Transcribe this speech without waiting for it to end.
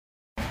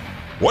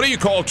What do you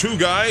call two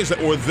guys that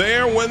were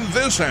there when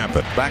this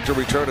happened? Back to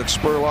return at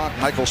Spurlock.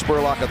 Michael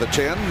Spurlock at the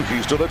 10.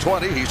 He's to the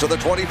 20. He's to the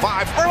 25.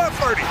 Spurlock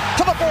 30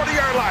 to the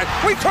 40-yard line.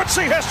 We could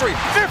see history.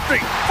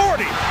 50,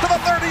 40 to the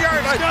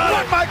 30-yard line.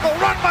 Run, Michael,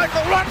 run,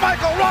 Michael, run,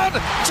 Michael, run.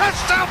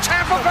 Touchdown,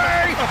 Tampa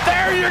Bay.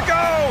 There you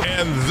go.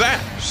 And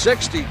that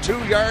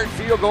 62-yard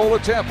field goal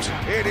attempt.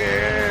 It is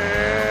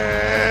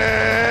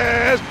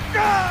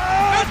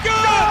good. It's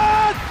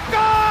good.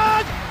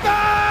 Good.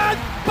 Good.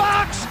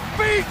 Box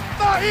beat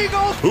the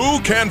Eagles. who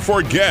can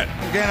forget?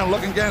 Gannon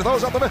looking, Gannon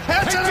throws up the middle.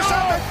 It's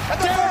intercepted at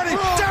the 30.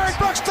 Derek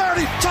Brooks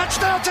 30.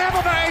 Touchdown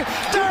Tampa Bay.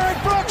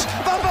 Derek Brooks,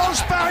 the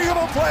most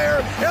valuable player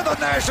in the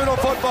National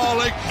Football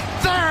League.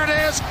 There it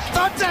is.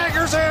 The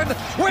dagger's in.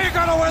 We're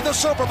going to win the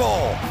Super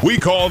Bowl. We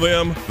call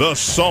them the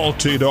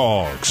Salty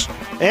Dogs.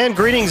 And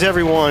greetings,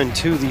 everyone,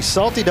 to the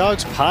Salty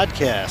Dogs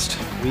podcast.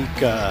 Week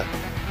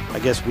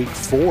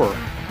 4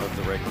 of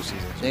the regular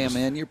season. Damn,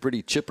 man, you're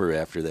pretty chipper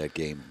after that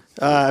game.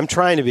 I'm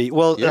trying to be.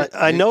 Well, Yeah,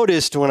 I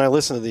noticed when I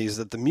listen to these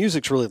that the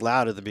music's really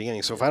loud at the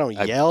beginning. So if I don't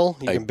yell,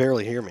 you can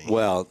barely hear me.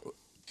 Well,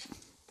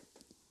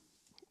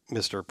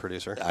 Mr.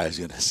 Producer. I was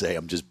going to say,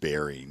 I'm just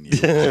burying you.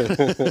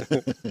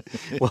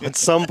 Well, at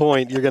some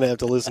point, you're going to have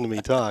to listen to me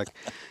talk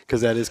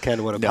because that is kind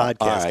of what a podcast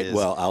all right, is.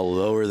 well, I'll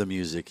lower the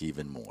music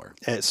even more.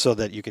 So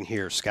that you can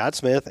hear Scott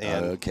Smith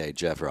and Okay,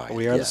 Jeff Ryan.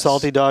 we are the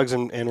Salty Dogs,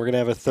 and we're going to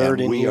have a third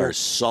And in we here. are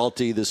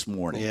salty this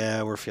morning.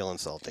 Yeah, we're feeling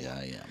salty. Yeah,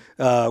 I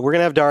am. We're going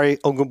to have Dari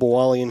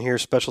Ogunbowale in here,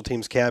 special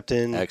teams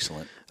captain.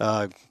 Excellent.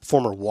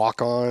 Former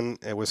walk-on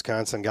at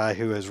Wisconsin, guy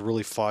who has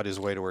really fought his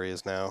way to where he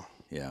is now.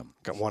 Yeah.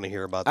 Want to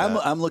hear about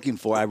that. I'm looking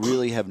for. I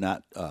really have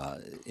not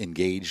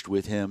engaged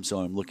with him, so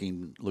I'm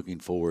looking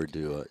forward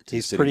to.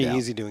 He's sitting pretty down.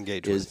 easy to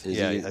engage Is with.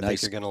 he I a think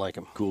nice, you're going to like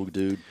him. Cool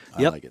dude.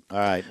 I Yep. like it. All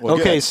right. Well,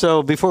 Okay, good.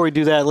 so before we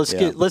do that,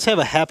 Yeah. let's have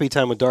a happy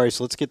time with Dari.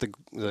 So let's get the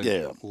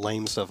Yeah.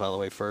 lame stuff out of the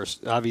way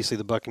first. Obviously,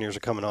 the Buccaneers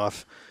are coming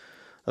off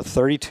a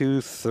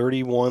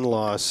 32-31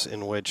 loss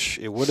in which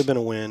it would have been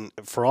a win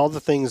for all the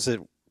things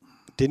that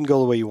didn't go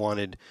the way you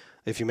wanted.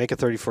 If you make a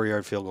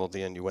 34-yard field goal at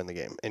the end, you win the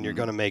game, and you're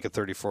going to make a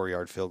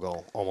 34-yard field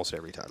goal almost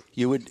every time.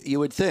 You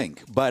would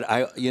think, but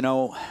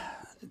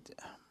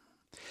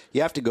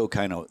you have to go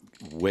kind of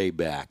way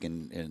back,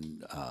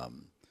 and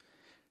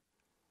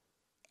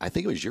I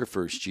think it was your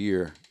first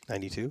year,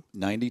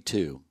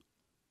 92,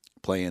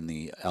 playing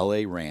the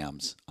L.A.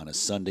 Rams on a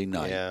Sunday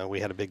night. Yeah, we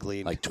had a big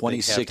lead, like big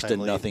 26 to halftime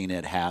lead. nothing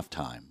at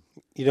halftime.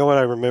 You know what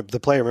I remember? The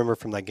play I remember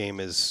from that game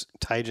is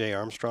Ty J.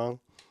 Armstrong,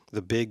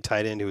 the big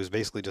tight end who was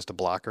basically just a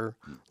blocker,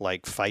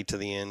 like fight to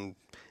the end.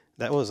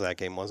 That was that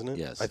game, wasn't it?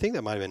 Yes. I think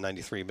that might have been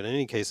 93. But in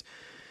any case,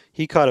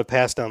 he caught a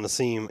pass down the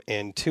seam,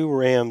 and two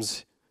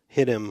Rams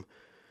hit him,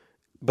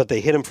 but they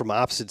hit him from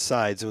opposite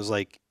sides. It was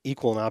like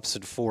equal and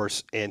opposite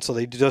force, and so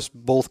they just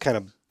both kind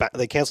of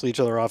they canceled each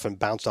other off and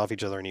bounced off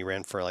each other, and he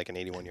ran for like an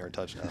 81-yard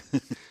touchdown.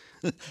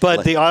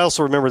 But I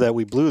also remember that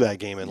we blew that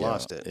game and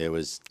lost it. It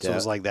was So it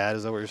was like that.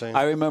 Is that what you're saying?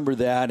 I remember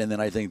that, and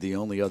then I think the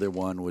only other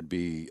one would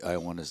be, I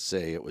want to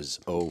say it was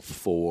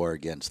 04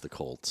 against the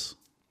Colts.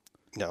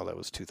 No, that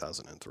was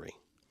 2003.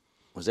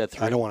 Was that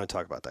 3? I don't want to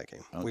talk about that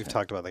game. Okay. We've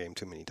talked about that game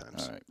too many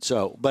times. All right.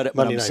 So, but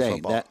Monday I'm Night saying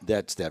Football.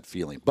 that's that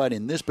feeling. But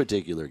in this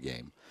particular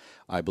game,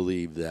 I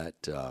believe that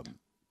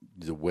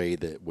the way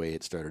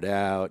it started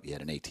out, you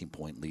had an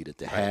 18-point lead at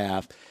the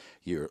half.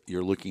 You're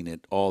looking at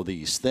all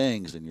these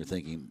things, and you're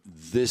thinking,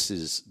 this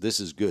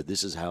is good.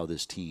 This is how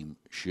this team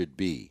should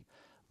be.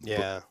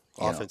 Yeah,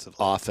 You know, offensively.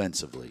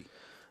 offensively.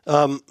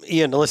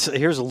 Ian,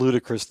 here's a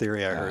ludicrous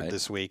theory I heard right.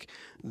 this week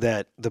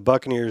that the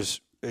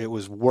Buccaneers, it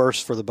was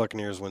worse for the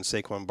Buccaneers when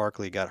Saquon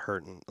Barkley got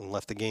hurt and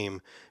left the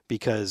game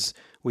because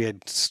we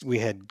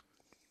had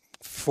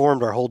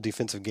formed our whole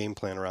defensive game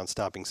plan around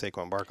stopping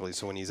Saquon Barkley.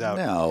 So when he's out,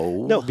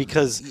 no,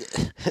 because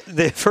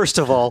first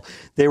of all,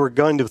 they were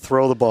going to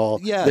throw the ball.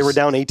 Yes. They were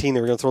down 18.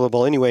 They were going to throw the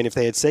ball anyway. And if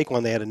they had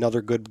Saquon, they had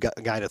another good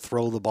guy to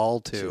throw the ball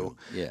to.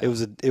 Yeah. It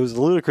was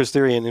a ludicrous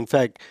theory, and in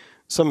fact,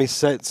 somebody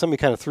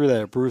kind of threw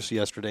that at Bruce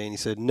yesterday, and he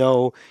said,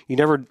 "No, you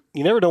never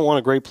don't want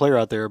a great player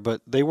out there,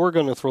 but they were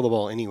going to throw the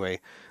ball anyway.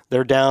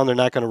 They're down. They're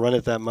not going to run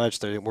it that much.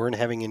 They weren't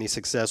having any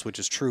success, which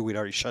is true. We'd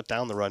already shut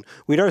down the run.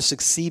 We'd already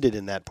succeeded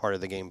in that part of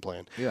the game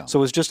plan. Yeah. So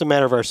it was just a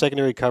matter of our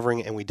secondary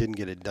covering, and we didn't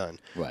get it done.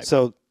 Right.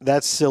 So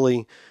that's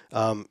silly.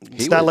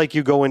 It's not like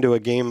you go into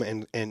a game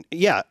and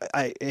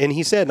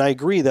he said, and I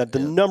agree that the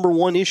number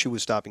one issue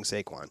was stopping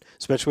Saquon,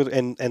 especially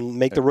and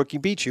make the rookie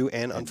beat you,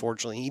 and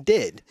unfortunately he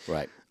did.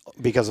 Right.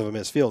 Because of a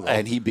missed field goal.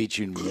 And he beat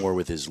you more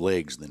with his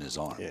legs than his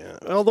arm. Yeah,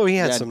 although he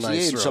had Yeah, some he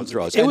nice had some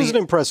throws. It And was he- an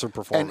impressive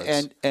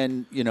performance.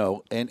 And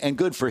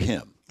good for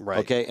him. Right.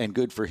 Okay, and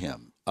good for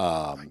him.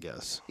 I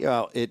guess.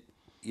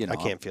 I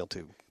can't feel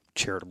too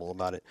charitable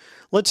about it.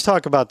 Let's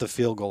talk about the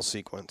field goal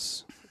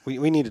sequence.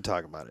 We need to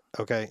talk about it,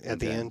 okay,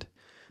 at the end.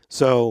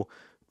 So,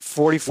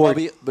 44.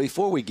 Well,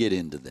 before we get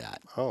into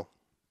that,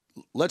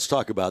 let's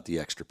talk about the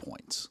extra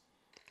points.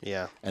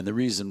 Yeah. And the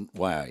reason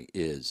why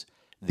is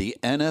The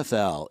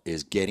NFL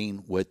is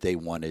getting what they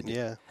wanted.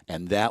 Yeah.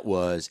 And that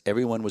was,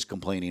 everyone was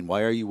complaining,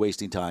 why are you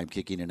wasting time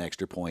kicking an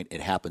extra point? It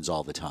happens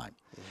all the time.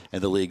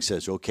 And the league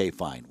says, okay,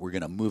 fine, we're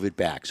going to move it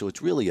back. So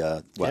it's really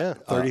a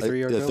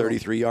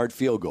 33-yard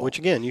field goal. Which,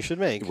 again, you should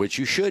make. Which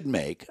you should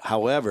make.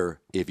 However,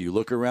 if you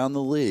look around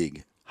the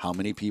league, how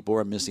many people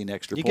are missing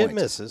extra points? You get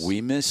misses.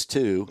 We missed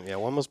 2. Yeah,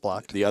 one was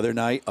blocked. The other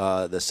night,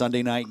 the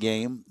Sunday night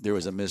game, there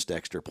was a missed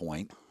extra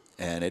point.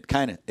 And it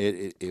kind of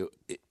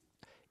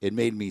it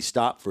made me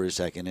stop for a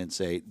second and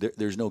say,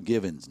 there's no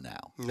givens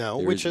now. No,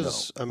 there which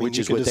is I mean, which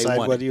you is can what they decide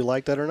wanted. whether you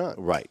like that or not.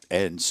 Right.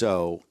 And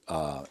so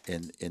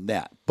in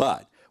that.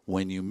 But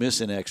when you miss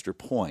an extra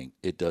point,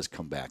 it does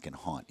come back and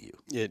haunt you.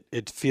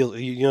 It feels,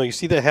 you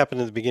see that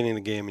happen at the beginning of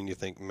the game and you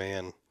think,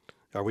 man,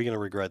 are we going to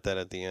regret that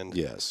at the end?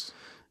 Yes.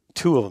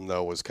 2 of them,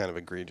 though, was kind of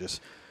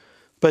egregious.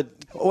 But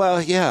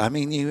well, yeah,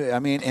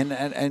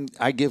 and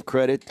I give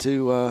credit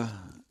to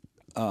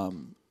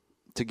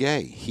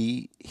Gay.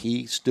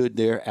 He stood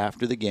there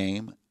after the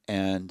game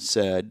and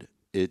said,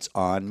 "It's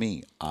on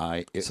me.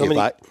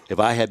 If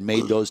I had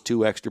made those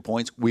 2 extra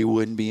points, we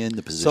wouldn't be in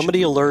the position."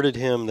 Somebody alerted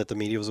him that the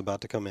media was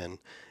about to come in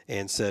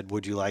and said,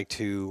 "Would you like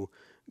to,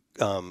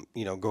 go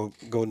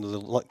into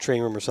the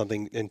training room or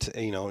something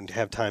and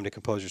have time to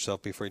compose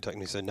yourself before you talk?"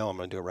 And he said, "No, I'm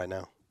going to do it right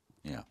now."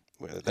 Yeah.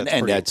 That's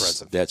and pretty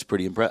impressive. That's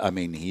pretty impressive. I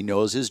mean, he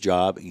knows his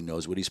job. He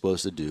knows what he's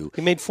supposed to do.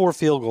 He made 4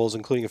 field goals,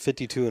 including a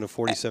 52 and a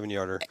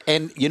 47-yarder.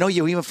 And,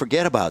 you even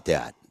forget about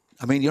that.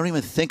 I mean, you don't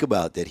even think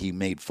about that he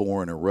made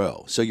 4 in a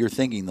row. So you're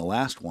thinking the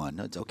last one,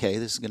 it's okay,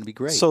 this is going to be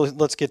great. So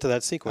let's get to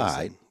that sequence. All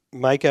right.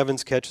 Mike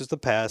Evans catches the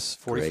pass,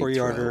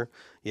 44-yarder.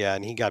 Yeah,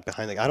 and he got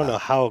behind I don't know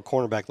how a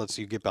cornerback lets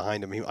you get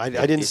behind him. I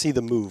didn't see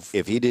the move.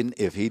 If he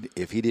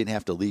didn't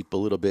have to leap a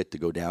little bit to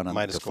go down on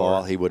the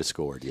fall, he would have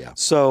scored, yeah.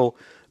 So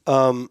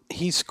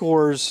he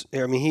scores.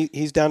 I mean,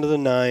 he's down to the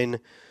 9.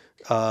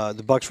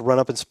 The Bucs run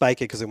up and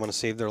spike it because they want to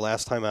save their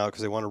last timeout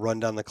because they want to run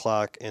down the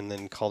clock and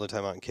then call the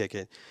timeout and kick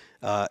it.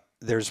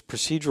 There's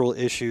procedural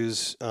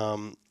issues.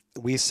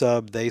 We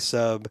sub, they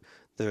sub.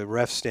 The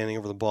ref's standing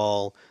over the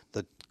ball.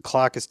 The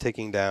clock is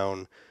ticking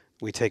down.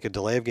 We take a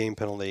delay of game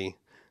penalty.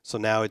 So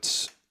now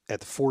it's at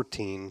the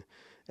 14.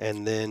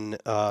 And then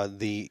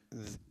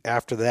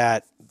after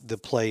that, the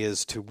play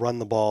is to run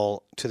the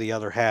ball to the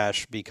other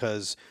hash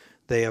because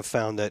they have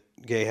found that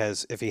Gay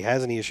if he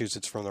has any issues,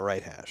 it's from the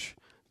right hash.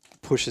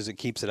 Pushes it,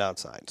 keeps it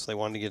outside. So they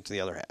wanted to get to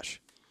the other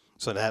hash.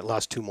 So that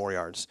lost 2 more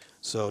yards.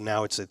 So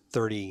now it's a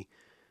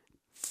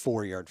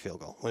 34-yard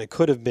field goal. When it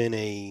could have been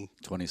a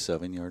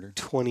 27-yarder.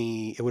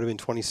 It would have been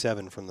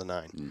 27 from the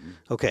 9. Mm-hmm.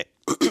 Okay.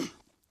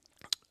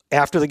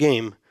 After the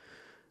game,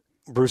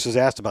 Bruce is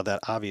asked about that,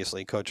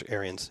 obviously, Coach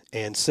Arians,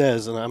 and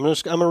says, and I'm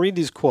gonna read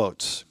these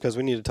quotes because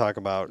we need to talk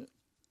about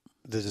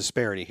the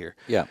disparity here.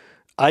 Yeah.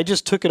 I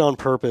just took it on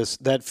purpose.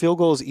 That field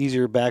goal is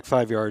easier back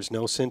 5 yards,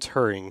 no sense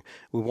hurrying.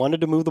 We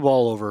wanted to move the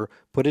ball over,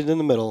 put it in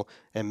the middle,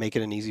 and make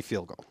it an easy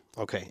field goal.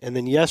 Okay. And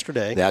then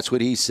yesterday. That's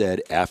what he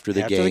said after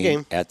the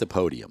game at the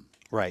podium.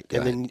 Right.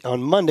 Then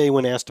on Monday,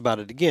 when asked about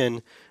it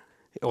again,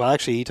 well,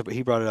 actually,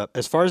 he brought it up.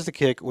 As far as the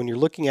kick, when you're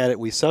looking at it,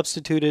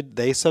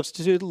 they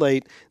substituted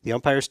late, the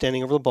umpire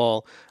standing over the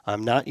ball.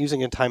 I'm not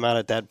using a timeout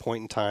at that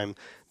point in time.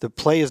 The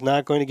play is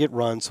not going to get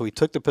run, so he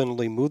took the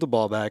penalty, moved the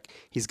ball back.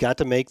 He's got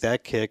to make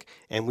that kick,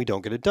 and we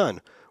don't get it done.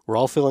 We're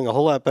all feeling a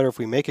whole lot better if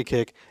we make a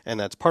kick, and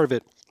that's part of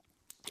it,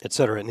 et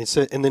cetera. And he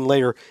said, and then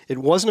later, it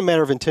wasn't a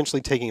matter of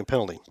intentionally taking a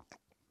penalty.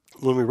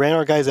 When we ran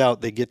our guys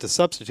out, they get to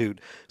substitute,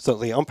 so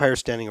the umpire's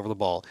standing over the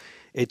ball.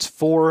 It's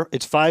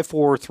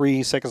 5-4,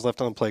 3 seconds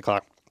left on the play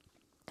clock.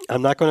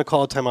 I'm not going to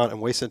call a timeout and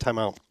waste a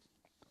timeout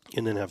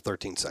and then have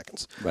 13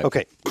 seconds. Right.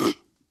 Okay.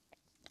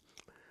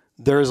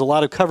 There is a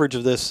lot of coverage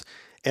of this,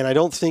 and I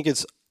don't think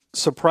it's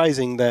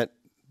surprising that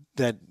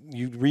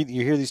you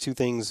hear these 2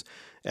 things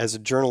as a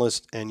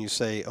journalist and you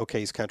say, okay,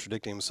 he's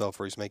contradicting himself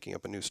or he's making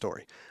up a new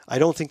story. I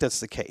don't think that's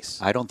the case.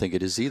 I don't think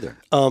it is either.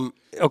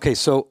 Okay,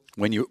 so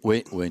when you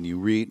read,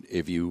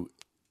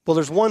 well,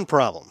 there's one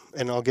problem,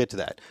 and I'll get to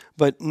that.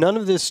 But none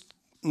of this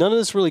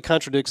really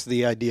contradicts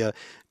the idea.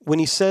 When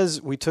he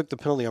says we took the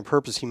penalty on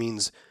purpose, he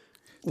means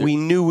we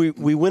knew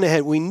we went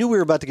ahead. We knew we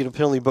were about to get a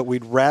penalty, but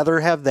we'd rather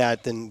have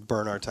that than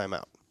burn our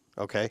timeout.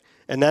 Okay,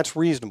 and that's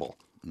reasonable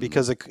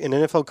because an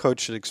NFL coach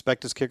should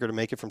expect his kicker to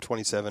make it from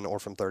 27 or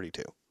from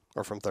 32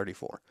 or from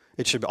 34.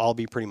 It should all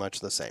be pretty much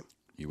the same.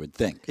 You would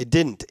think. It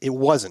didn't. It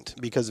wasn't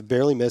because it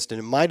barely missed, and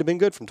it might have been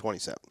good from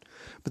 27.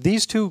 But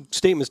these 2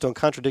 statements don't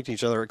contradict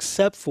each other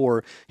except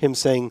for him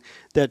saying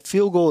that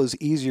field goal is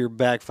easier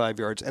back 5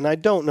 yards. And I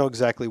don't know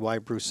exactly why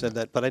Bruce said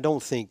that, but I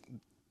don't think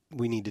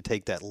we need to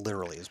take that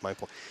literally is my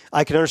point.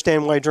 I can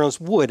understand why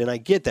journalists would, and I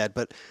get that,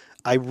 but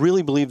I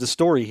really believe the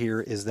story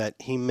here is that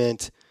he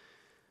meant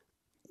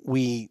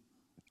we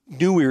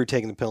knew we were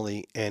taking the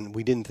penalty, and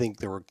we didn't think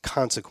there were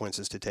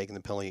consequences to taking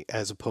the penalty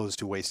as opposed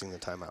to wasting the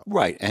timeout.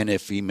 Right, and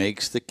if he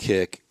makes the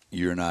kick,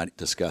 you're not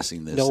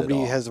discussing this Nobody at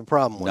all. has a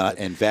problem with it.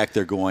 In fact,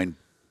 they're going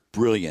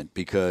brilliant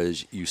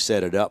because you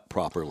set it up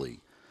properly.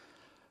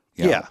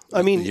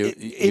 I mean,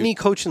 any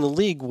coach in the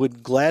league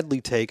would gladly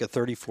take a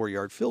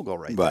 34-yard field goal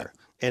right there.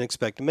 and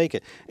expect to make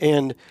it.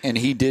 And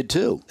he did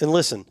too. And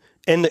listen,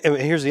 and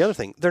here's the other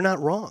thing: they're not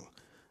wrong.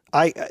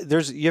 Have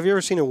you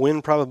ever seen a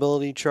win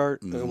probability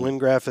chart, a win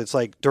graph? It's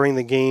like during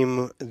the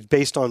game,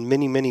 based on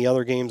many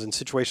other games and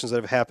situations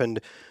that have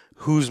happened,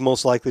 who's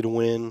most likely to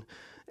win,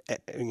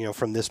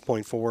 from this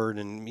point forward.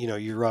 And,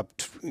 you're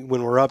up,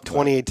 when we're up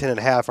 28-10 at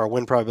half, our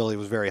win probability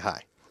was very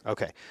high.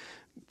 Okay.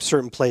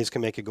 Certain plays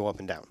can make it go up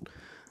and down.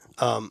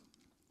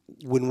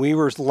 When we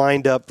were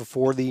lined up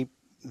before the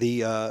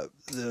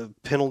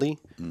penalty,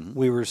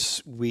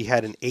 we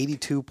had an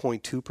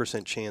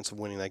 82.2% chance of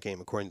winning that game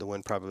according to the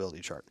win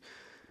probability chart.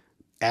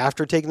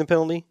 After taking the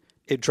penalty,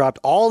 it dropped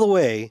all the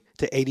way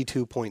to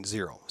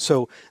 82.0.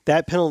 So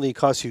that penalty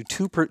costs you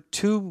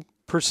 2%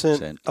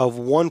 of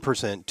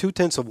 1%,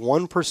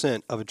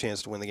 0.2% of a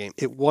chance to win the game.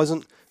 It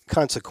wasn't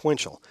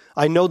consequential.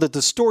 I know that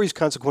the story's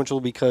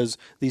consequential because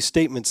these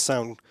statements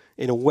sound,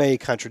 in a way,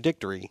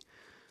 contradictory,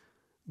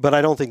 but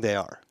I don't think they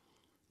are.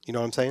 You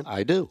know what I'm saying?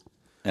 I do,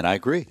 and I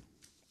agree.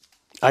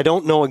 I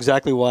don't know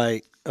exactly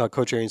why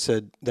Coach Arians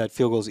said that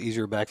field goal is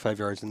easier back 5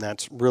 yards, and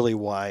that's really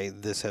why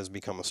this has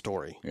become a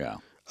story. Yeah.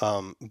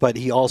 But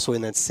he also,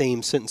 in that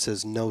same sentence,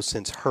 says no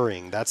sense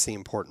hurrying. That's the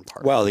important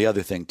part. Well, the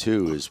other thing,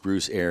 too, is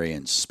Bruce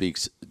Arians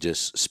speaks.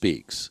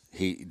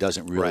 He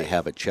doesn't really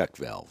have a check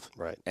valve.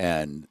 Right.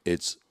 And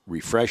it's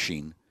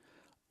refreshing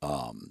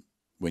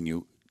when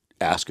you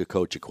ask a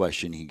coach a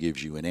question, he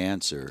gives you an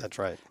answer. That's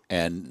right.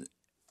 And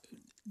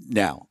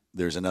now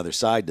there's another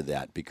side to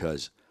that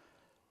because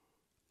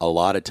a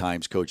lot of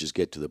times coaches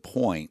get to the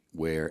point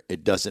where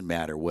it doesn't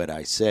matter what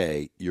I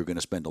say, you're going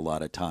to spend a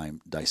lot of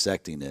time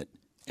dissecting it.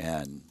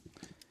 And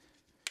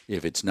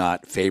if it's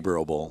not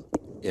favorable,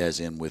 as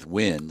in with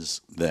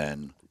wins,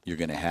 then you're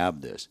going to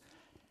have this.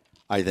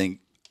 I think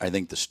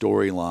the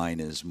storyline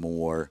is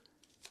more,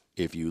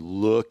 if you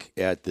look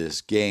at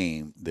this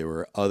game, there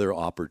were other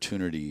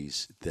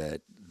opportunities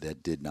that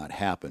did not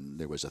happen.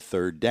 There was a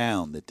third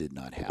down that did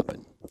not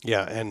happen.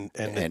 Yeah, and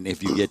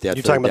if you get that,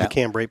 you're talking about the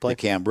Cam Brate play? The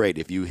Cam Brate.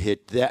 If you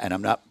hit that, and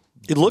I'm not.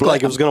 It looked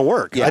like it was going to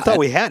work. Yeah, I thought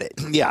we had it.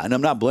 Yeah, and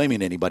I'm not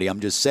blaming anybody. I'm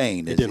just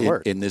saying it didn't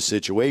work in this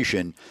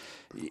situation.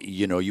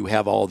 You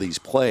have all these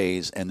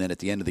plays, and then at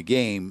the end of the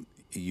game,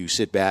 you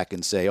sit back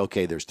and say,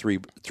 okay, there's three.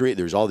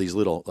 There's all these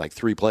little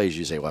three plays.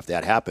 You say, well, if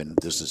that happened,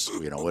 this is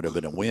would have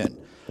been a win.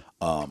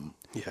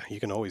 Yeah, you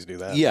can always do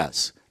that.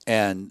 Yes,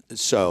 and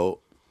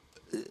so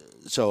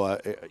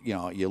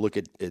you look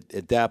at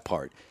that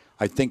part.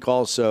 I think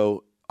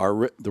also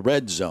the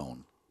red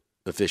zone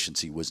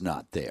efficiency was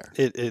not there.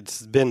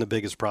 It's been the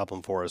biggest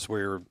problem for us.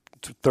 We're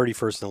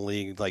 31st in the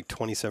league, like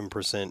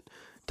 27%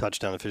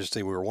 touchdown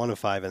efficiency. We were 1 of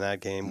 5 in that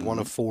game, 1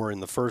 of 4 in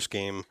the first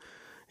game.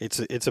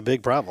 It's a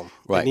big problem.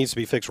 Right. It needs to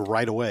be fixed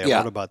right away. I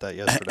wrote about that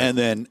yesterday. And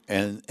then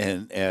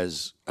and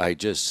as I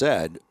just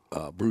said,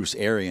 Bruce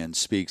Arians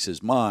speaks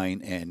his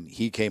mind, and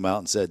he came out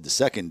and said the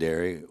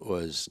secondary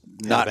was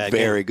not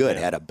very good,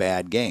 had a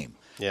bad game.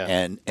 Yeah.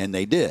 And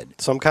they did.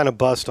 Some kind of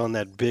bust on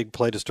that big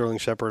play to Sterling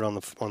Shepard on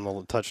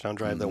the touchdown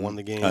drive that won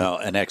the game.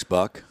 An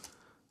ex-Buck.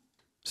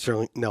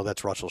 Sterling, no,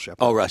 that's Russell Shepard.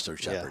 Oh, Russell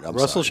Shepard. Yeah.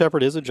 Russell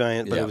Shepard is a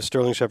Giant, but it was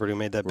Sterling Shepard who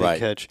made that big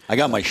catch. I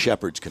got my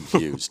Shepherds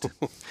confused.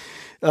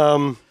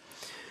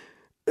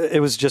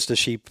 It was just a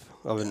sheep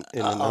in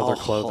another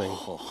clothing.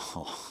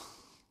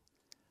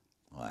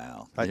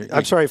 Wow.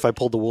 I'm sorry if I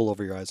pulled the wool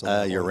over your eyes.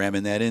 You're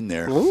ramming that in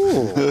there.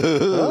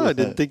 Ooh. I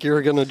didn't think you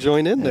were going to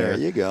join in there.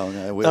 There you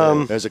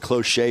go. There's a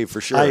close shave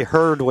for sure. I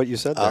heard what you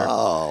said there.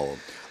 Oh.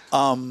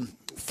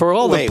 For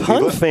all the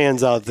pun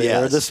fans out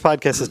there, this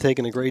podcast has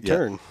taken a great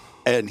turn.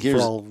 And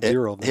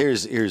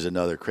here's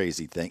another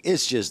crazy thing.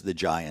 It's just the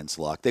Giants'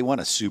 luck. They won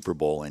a Super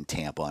Bowl in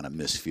Tampa on a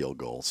missed field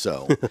goal.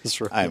 So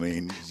that's right. I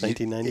mean,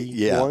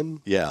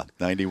 1991. Yeah,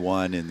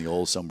 91 in the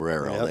old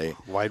sombrero.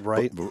 Yep. Wide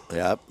right.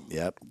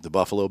 Yep. The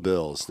Buffalo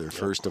Bills, their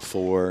first of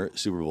 4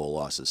 Super Bowl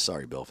losses.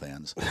 Sorry, Bill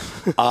fans.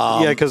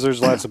 Yeah, because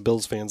there's lots of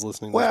Bills fans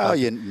listening. Well,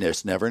 you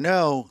just never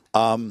know.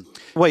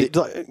 Wait.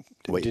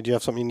 Did you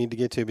have something you need to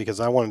get to? Because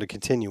I wanted to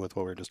continue with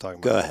what we were just talking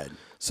about. Go ahead.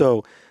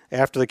 So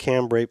after the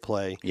Cam Brate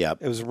play,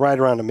 it was right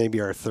around maybe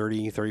our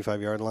 30,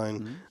 35-yard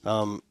line.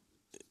 Mm-hmm.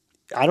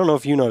 I don't know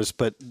if you noticed,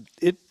 but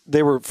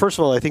they were, first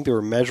of all, I think they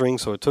were measuring,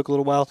 so it took a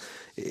little while.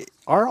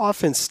 Our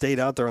offense stayed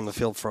out there on the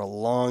field for a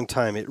long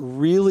time. It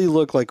really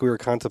looked like we were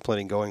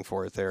contemplating going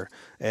for it there,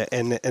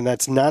 and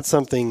that's not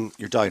something.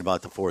 You're talking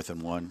about the 4th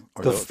and 1?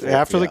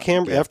 After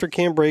Cam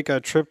Brate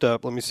got tripped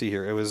up, let me see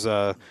here. It was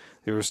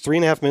there was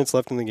 3.5 minutes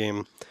left in the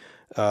game,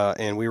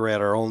 and we were at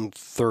our own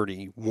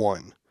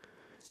 31.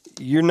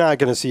 You're not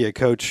going to see a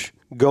coach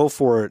go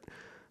for it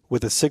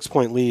with a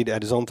 6-point lead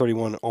at his own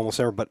 31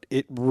 almost ever, but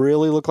it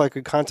really looked like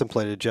we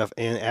contemplated, Jeff.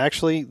 And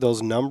actually,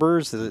 those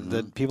numbers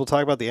that people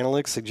talk about, the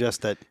analytics,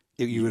 suggest that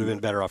you would have been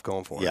better off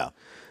going for it.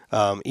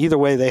 Yeah. Either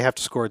way, they have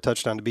to score a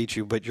touchdown to beat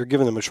you, but you're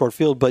giving them a short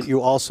field, but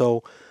you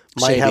also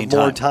might have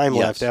more time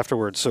left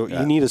afterwards. So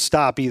you need a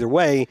stop either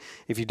way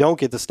if you don't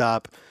get the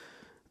stop.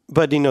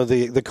 But,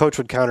 the coach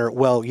would counter,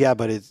 well, yeah,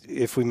 but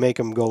if we make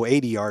them go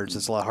 80 yards,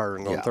 it's a lot harder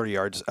than going 30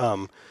 yards.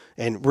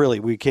 And really,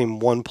 we came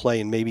one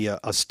play and maybe a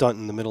stunt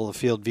in the middle of the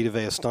field. Vita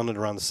Vea stunted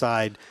around the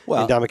side,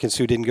 Well- and Ndamukong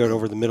Suh didn't go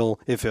over the middle.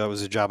 If it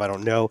was a job, I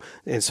don't know.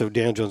 And so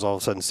Daniel Jones all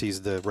of a sudden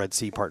sees the Red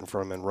Sea part in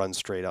front of him and runs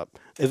straight up.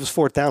 It was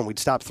 4th down. We'd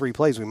stopped 3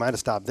 plays. We might have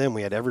stopped them.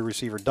 We had every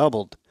receiver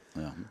doubled.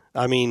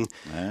 I mean,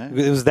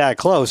 it was that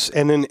close,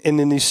 and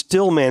then they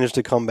still managed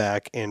to come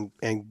back and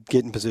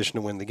get in position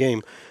to win the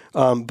game.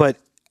 But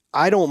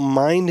I don't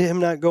mind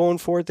him not going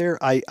for it there.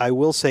 I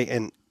will say,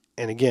 and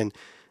again,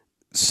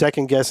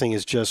 second guessing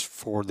is just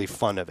for the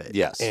fun of it.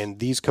 Yes. And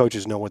these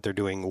coaches know what they're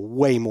doing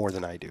way more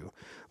than I do.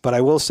 But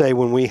I will say,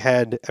 when we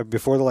had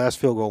before the last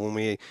field goal, when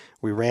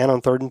we ran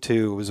on 3rd and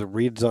 2,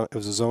 it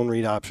was a zone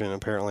read option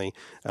apparently,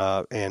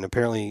 and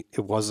apparently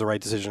it was the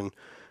right decision.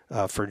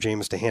 For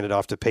Jameis to hand it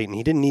off to Peyton.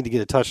 He didn't need to get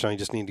a touchdown. He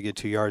just needed to get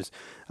 2 yards.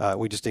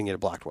 We just didn't get it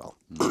blocked well.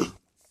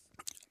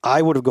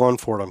 I would have gone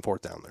for it on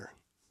 4th down there.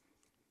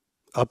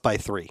 Up by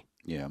 3.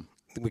 Yeah.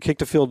 We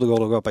kicked a field goal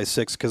to go up by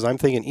 6 because I'm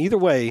thinking either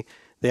way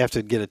they have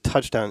to get a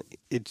touchdown.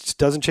 It just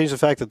doesn't change the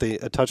fact that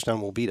a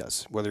touchdown will beat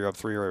us, whether you're up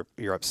 3 or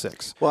you're up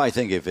 6. Well, I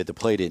think if the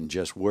play didn't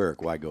just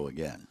work, why go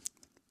again?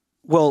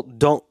 Well,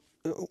 don't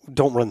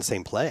run the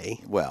same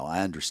play. Well, I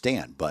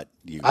understand, but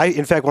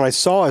In fact, when I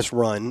saw us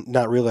run,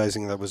 not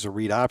realizing that was a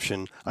read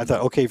option, I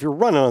thought, okay, if you're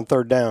running on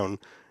 3rd down,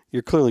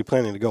 you're clearly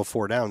planning to go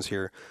 4 downs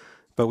here.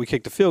 But we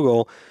kicked a field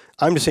goal.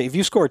 I'm just saying, if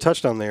you score a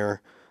touchdown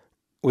there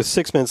with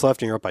 6 minutes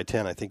left and you're up by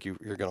 10, I think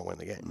you're going to win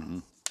the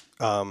game.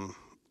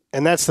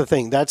 And that's the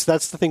thing. That's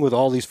the thing with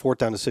all these 4th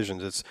down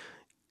decisions. It's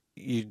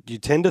you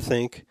tend to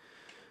think,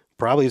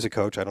 probably as a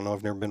coach, I don't know,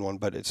 I've never been one,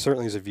 but it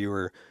certainly as a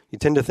viewer, you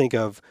tend to think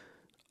of,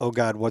 oh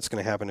God, what's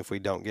going to happen if we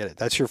don't get it?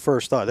 That's your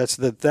first thought.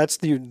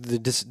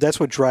 That's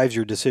what drives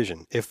your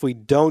decision. If we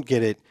don't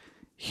get it,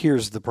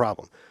 here's the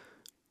problem.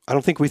 I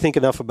don't think we think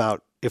enough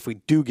about if we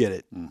do get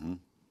it.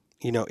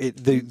 You know,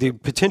 the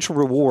potential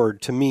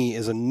reward to me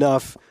is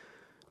enough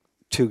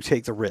to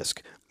take the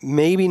risk.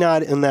 Maybe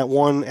not in that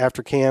one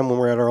after Cam when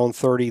we're at our own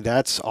 30.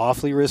 That's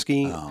awfully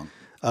risky.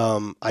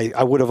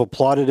 I would have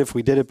applauded if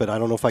we did it, but I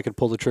don't know if I could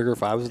pull the trigger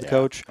if I was the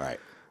coach. Right.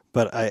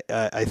 But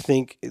I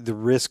think the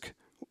risk.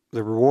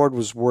 The reward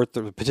was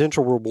the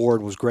potential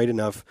reward was great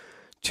enough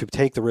to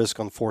take the risk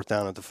on 4th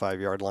down at the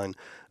 5-yard line.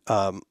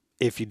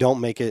 If you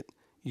don't make it,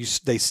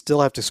 they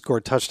still have to score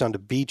a touchdown to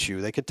beat you.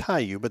 They could tie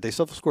you, but they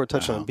still have to score a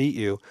touchdown to beat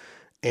you,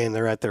 and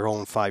they're at their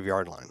own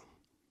 5-yard line.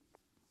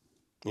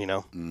 You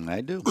know?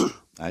 I do.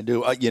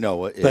 You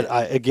know. But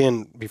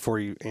again, before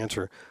you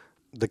answer,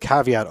 the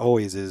caveat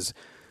always is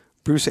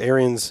Bruce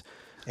Arians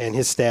and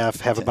his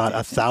staff have about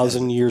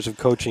 1,000 years of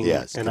coaching,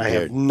 and I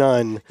have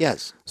none.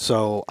 Yes.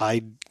 So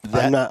I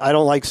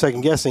don't like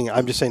second guessing.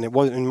 I'm just saying it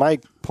wasn't. In my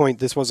point,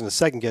 this wasn't a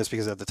second guess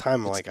because at the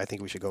time I'm like, I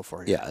think we should go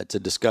for it. Yeah, it's a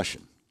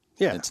discussion.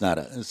 Yeah, it's not.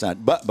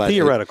 But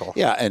theoretical.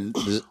 And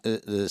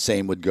the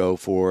same would go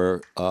for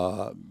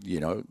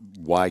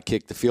why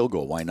kick the field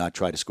goal? Why not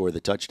try to score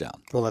the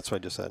touchdown? Well, that's what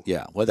I just said.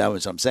 Yeah. Well, that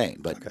was what I'm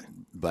saying.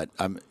 But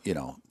I'm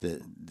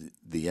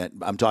the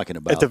end. I'm talking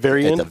about at the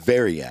very end. At the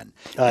very end.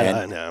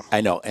 I know. I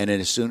know. And then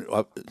as soon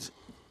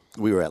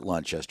we were at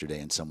lunch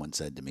yesterday, and someone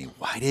said to me,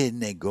 "Why didn't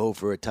they go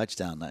for a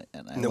touchdown?"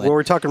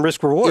 We're talking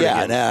risk reward.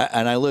 Yeah, again.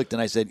 and I looked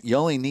and I said, "You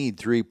only need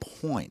 3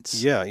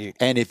 points." Yeah.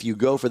 And if you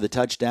go for the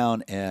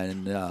touchdown,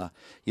 and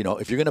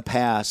if you're going to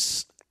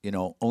pass,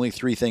 only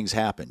 3 things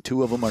happen.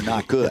 2 of them are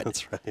not good.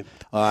 That's right.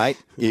 All right.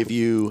 If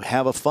you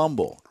have a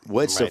fumble,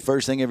 what's the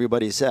first thing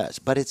everybody says?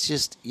 But it's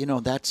just,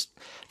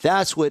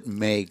 that's what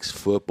makes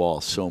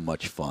football so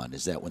much fun,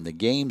 is that when the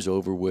game's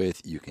over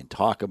with, you can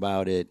talk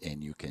about it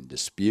and you can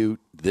dispute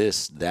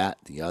this, that,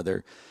 the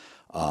other.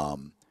 I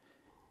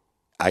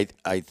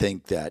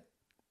think that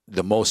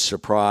the most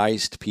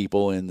surprised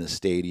people in the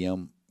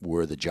stadium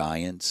were the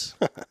Giants.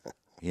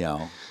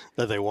 That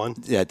they won.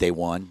 That they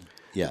won.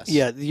 Yes.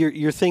 Yeah,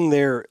 your thing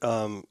there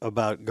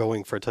about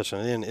going for a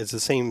touchdown in is the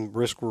same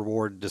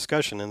risk-reward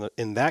discussion. And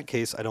in that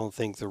case, I don't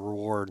think the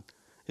reward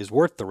is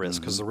worth the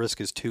risk because the risk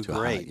is too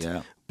great. High,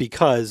 yeah.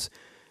 Because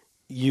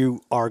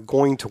you are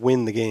going to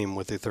win the game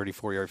with a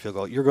 34-yard field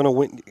goal. You're going to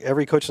win.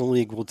 Every coach in the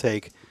league will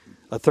take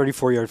a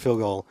 34-yard field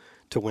goal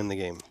to win the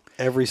game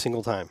every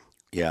single time.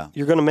 Yeah.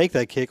 You're going to make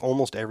that kick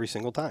almost every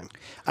single time.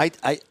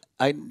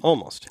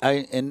 Almost.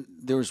 And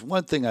there was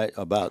one thing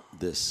about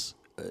this.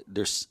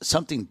 There's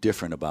something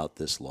different about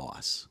this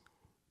loss.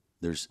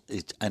 I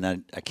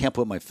can't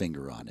put my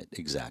finger on it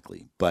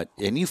exactly,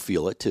 and you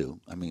feel it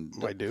too. I mean,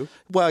 I do.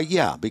 Well,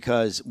 yeah,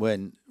 because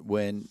when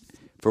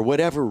for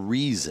whatever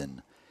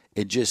reason,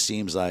 it just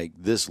seems like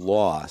this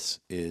loss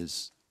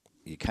is,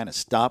 you kind of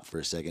stop for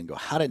a second and go,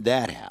 how did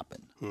that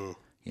happen? I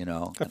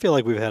feel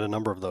like we've had a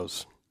number of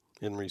those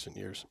in recent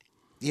years.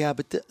 Yeah,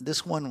 but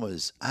this one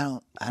was,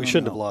 we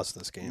shouldn't have lost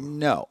this game.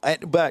 No,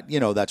 but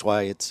that's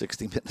why it's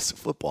 60 minutes of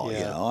football.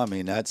 Yeah. I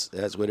mean that's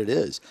what it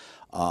is.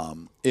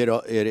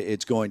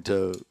 It's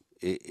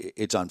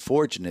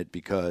unfortunate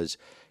because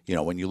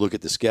when you look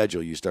at the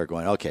schedule, you start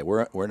going, okay,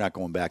 we're not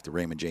going back to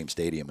Raymond James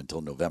Stadium until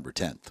November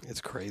 10th.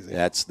 It's crazy.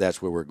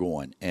 That's where we're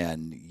going.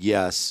 And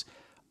yes,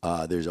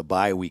 there's a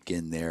bye week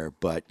in there,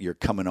 but you're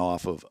coming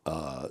off of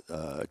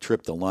a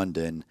trip to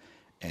London.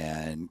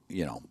 and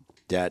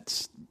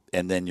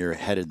and then you're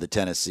headed to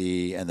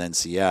Tennessee and then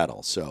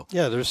Seattle. So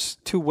yeah, there's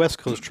 2 West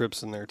Coast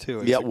trips in there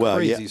too. It's a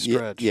crazy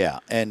stretch. Yeah,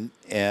 and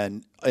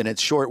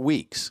it's short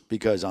weeks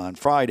because on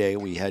Friday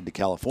we head to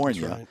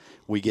California. That's right.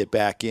 We get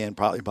back in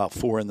probably about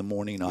 4 a.m.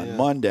 on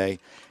Monday,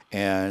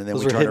 and then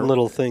those we are hidden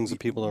little things that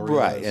people don't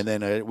realize. Right, and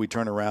then we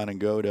turn around and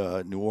go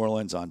to New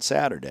Orleans on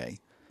Saturday.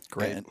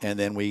 Great. And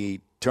then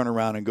we turn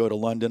around and go to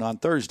London on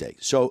Thursday.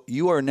 So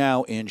you are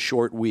now in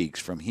short weeks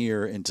from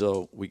here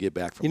until we get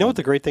back from You know what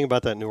London. the great thing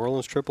about that New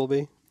Orleans trip will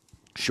be?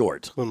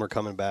 Short. When we're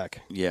coming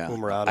back. Yeah.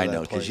 When we're out of I that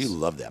know, because place. you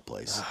love that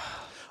place.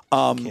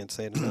 Can't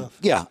say it enough.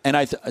 Yeah,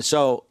 and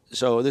so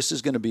this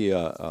is going to be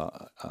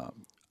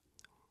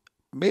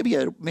maybe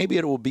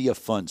it will be a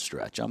fun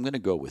stretch. I'm going to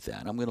go with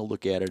that. I'm going to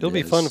look at it. It'll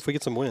be fun if we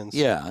get some wins.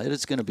 Yeah,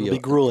 it's going to be It'll be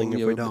grueling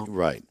if we don't.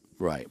 Right.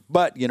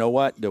 But you know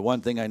what? The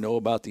one thing I know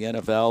about the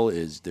NFL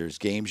is there's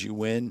games you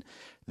win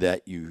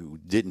that you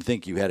didn't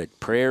think you had a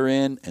prayer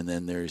in, and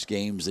then there's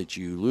games that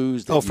you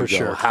lose that for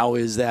sure. How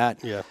is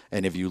that? Yeah.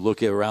 And if you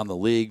look around the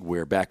league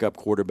where backup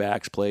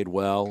quarterbacks played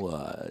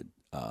well,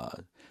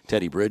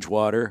 Teddy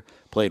Bridgewater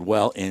played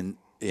well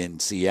in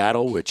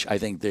Seattle, which I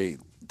think they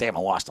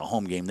haven't lost a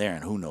home game there,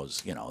 and who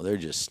knows? They're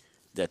just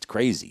that's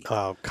crazy.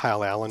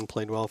 Kyle Allen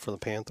played well for the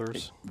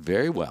Panthers.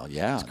 Very well,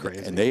 yeah. That's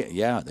crazy. And they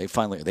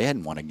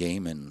hadn't won a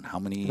game in how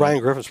many? Ryan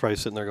Griffin's probably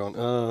sitting there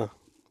going,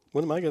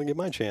 when am I going to get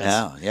my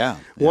chance? Yeah.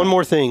 One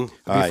more thing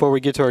All before right. we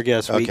get to our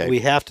guest. Okay. We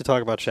have to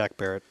talk about Shaq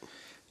Barrett.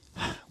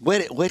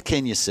 What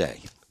can you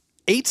say?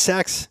 8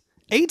 sacks.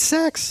 8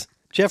 sacks.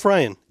 Jeff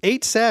Ryan,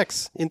 8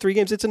 sacks in 3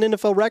 games. It's an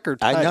NFL record.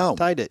 I know.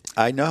 Tied it.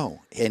 I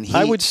know. And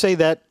I would say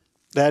that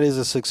is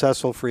a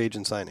successful free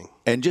agent signing.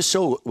 And just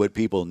so what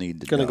people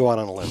need to Gonna know, go out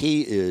on a limb.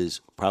 He is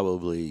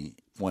probably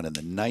one of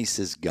the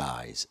nicest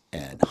guys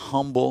and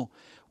humble.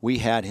 We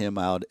had him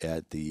out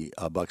at the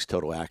Bucks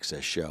Total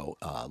Access show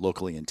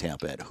locally in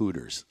Tampa at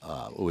Hooters.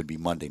 It would be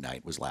Monday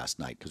night, was last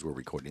night because we're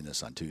recording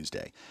this on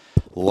Tuesday.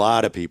 A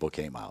lot of people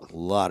came out.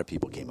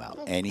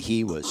 And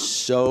he was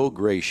so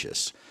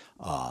gracious,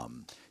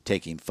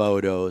 taking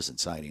photos and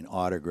signing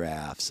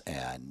autographs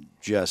and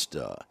just,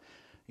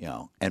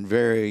 and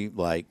very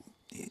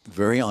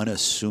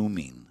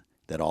unassuming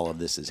that all of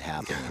this is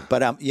happening.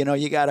 But,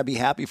 you got to be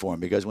happy for him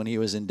because when he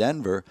was in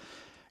Denver,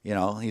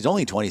 he's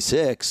only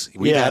 26.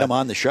 We've had him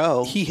on the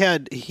show.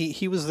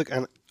 He was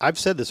and I've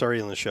said this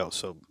already on the show,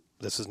 so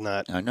this is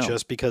not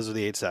just because of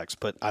the 8 sacks,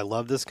 but I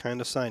love this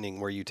kind of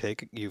signing where you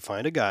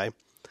find a guy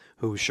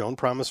who's shown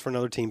promise for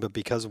another team, but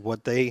because of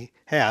what they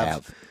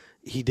have.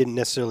 He didn't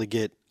necessarily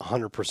get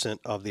 100%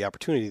 of the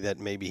opportunity that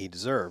maybe he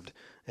deserved,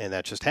 and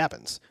that just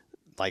happens.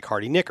 Like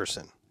Hardy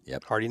Nickerson.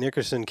 Yep. Hardy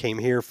Nickerson came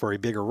here for a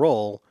bigger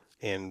role,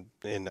 and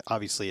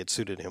obviously it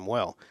suited him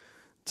well.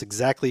 It's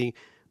exactly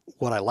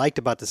what I liked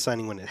about the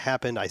signing when it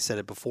happened. I said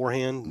it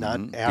beforehand, not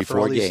after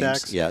Before all these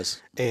games, sacks.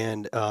 yes.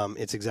 And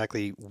it's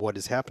exactly what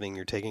is happening.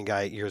 You're taking a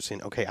guy, you're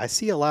saying, okay, I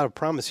see a lot of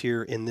promise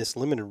here in this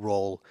limited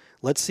role.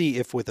 Let's see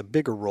if with a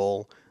bigger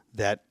role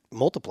that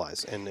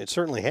multiplies, and it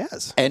certainly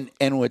has. And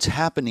what's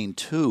happening,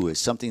 too, is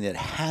something that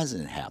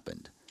hasn't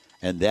happened,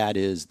 and that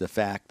is the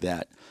fact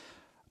that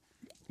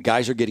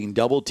guys are getting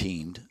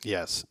double-teamed.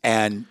 Yes.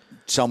 And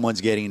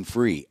someone's getting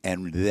free,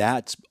 and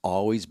that's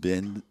always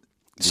been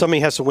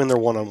somebody has to win their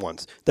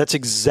one-on-ones. That's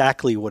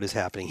exactly what is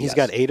happening. He's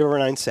got 8 over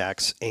 9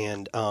 sacks,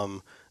 and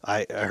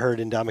I heard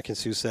Ndamukong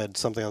Suh said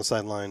something on the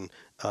sideline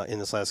in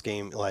this last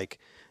game, like,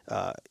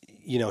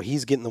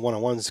 he's getting the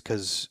one-on-ones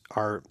because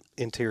our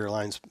interior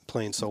line's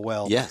playing so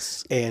well.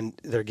 Yes. And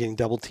they're getting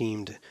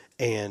double-teamed,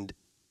 and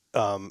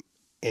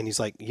he's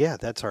like, yeah,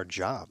 that's our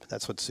job.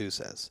 That's what Suh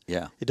says.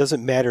 Yeah. It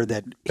doesn't matter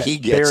that He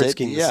gets Barrett's it,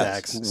 getting yes. the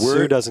sacks.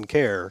 Suh doesn't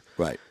care.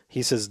 Right.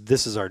 He says,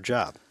 this is our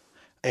job.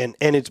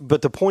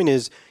 But the point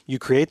is, you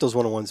create those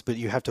one-on-ones, but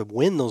you have to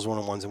win those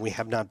one-on-ones, and we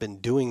have not been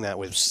doing that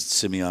with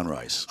Simeon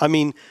Rice. I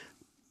mean,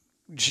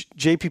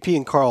 JPP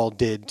and Carl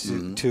did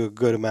to a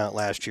good amount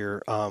last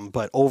year,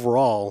 but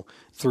overall,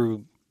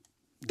 through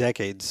a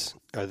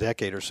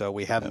decade or so,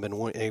 we haven't been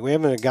winning. We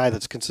haven't a guy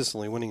that's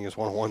consistently winning his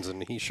one-on-ones,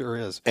 and he sure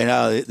is. And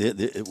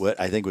what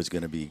I think was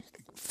going to be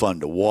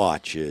fun to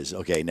watch is,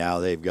 okay, now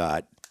they've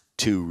got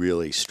 2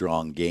 really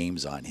strong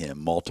games on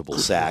him, multiple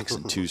sacks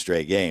in 2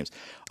 straight games.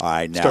 All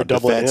right, now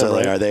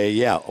defensively, are they?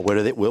 Yeah,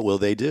 what will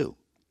they do?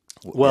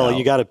 Well,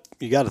 you got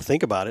to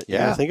think about it. Yeah.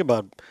 You got to think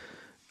about.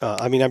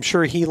 I'm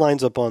sure he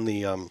lines up on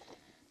the.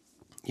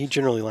 He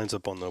generally lines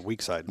up on the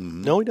weak side.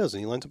 Mm-hmm. No, he doesn't.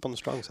 He lines up on the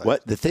strong side.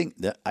 What the thing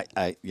that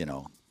I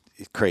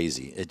it's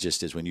crazy. It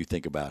just is when you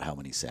think about how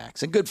many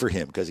sacks, and good for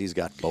him because he's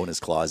got bonus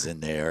clause in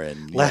there.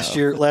 And last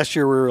year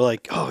we were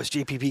like, oh, is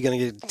JPP going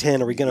to get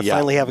 10? Are we going to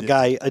finally have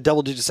a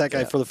double-digit sack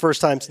guy for the first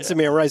time since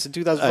Simeon Rice in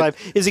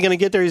 2005? Is he going to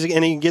get there?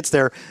 And he gets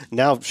there.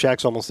 Now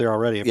Shaq's almost there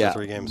already after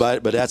 3 games.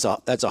 But that's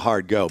a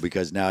hard go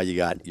because now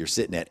you're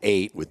sitting at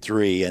 8 with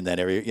 3, and then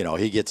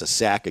he gets a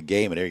sack a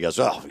game, and he goes,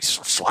 oh, he's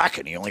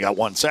slacking. He only got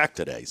 1 sack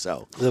today.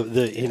 So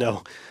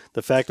the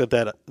fact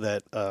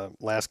that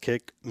last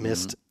kick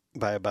missed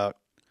by about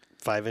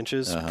 5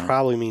 inches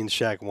probably means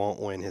Shaq won't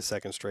win his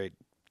second straight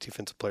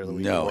Defensive Player of the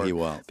Week. No, award he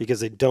won't. because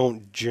they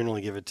don't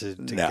generally give it to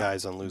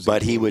guys on losing.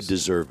 But he teams. would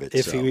deserve it.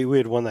 If so. we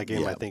had won that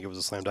game, Yeah. I think it was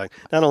a slam dunk.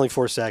 Not only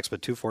 4 sacks,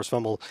 but 2 forced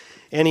fumbles.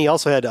 And he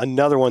also had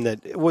another one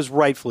that was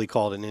rightfully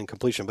called an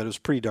incompletion, but it was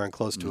pretty darn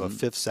close to a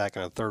 5th sack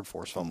and a 3rd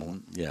forced fumble.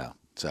 Yeah.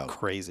 So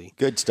Crazy.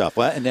 good stuff.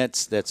 Well, and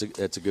that's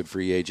a good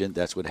free agent.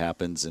 That's what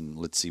happens, and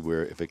let's see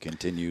if it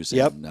continues.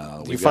 Yep.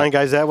 And, you find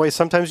guys that way.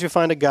 Sometimes you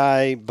find a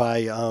guy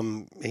by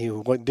he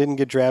didn't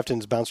get drafted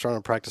and is bounced around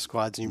on practice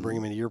squads, and you bring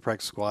him into your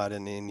practice squad,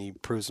 and he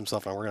proves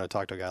himself. And we're going to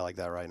talk to a guy like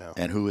that right now.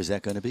 And who is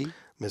that going to be?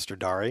 Mr.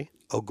 Dari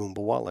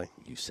Ogunbowale.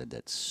 You said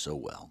that so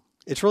well.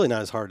 It's really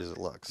not as hard as it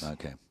looks.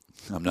 Okay.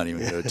 I'm not even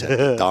going to attempt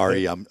it.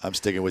 Dari, I'm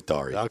sticking with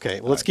Dari. Okay,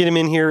 well, let's get him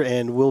in here,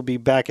 and we'll be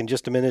back in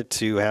just a minute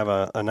to have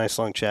a nice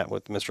long chat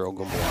with Mr.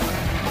 Ogunbowale.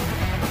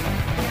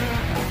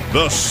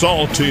 The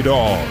Salty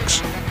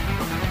Dogs.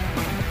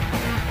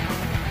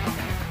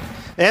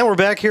 And we're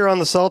back here on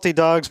the Salty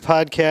Dogs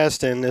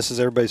podcast, and this is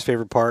everybody's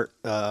favorite part,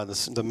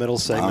 the middle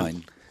segment.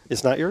 Mine.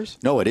 It's not yours?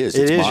 No, it is.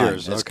 It It's is mine.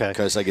 yours. That's Okay.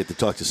 because I get to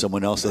talk to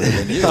someone else other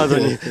than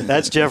you.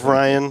 That's Jeff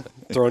Ryan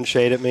throwing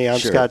shade at me. I'm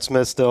Sure. Scott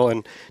Smith still,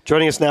 and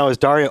joining us now is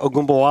Dari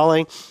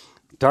Ogunbowale.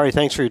 Dari,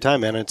 thanks for your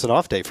time, man. It's an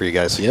off day for you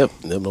guys. Yep,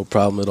 no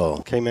problem at all.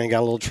 Okay, man, got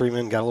a little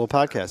treatment, got a little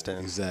podcast in.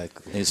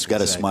 Exactly. He's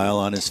got a smile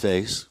on his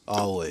face.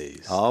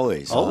 Always.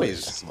 Always.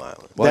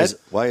 Smiling.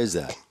 Why is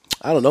that?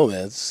 I don't know,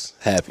 man. It's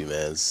happy,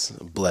 man. It's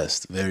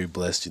blessed, very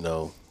blessed,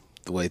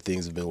 the way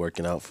things have been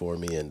working out for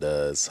me, and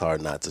it's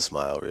hard not to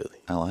smile, really.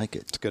 I like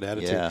it. It's a good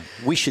attitude. Yeah.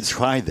 We should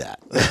try that.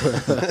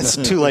 It's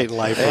too late in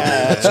life.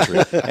 Yeah, that's true.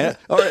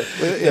 Or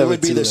it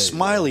would be too the late.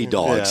 smiley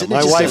dogs. Yeah, It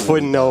my just wife sounds-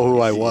 wouldn't know who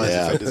I was.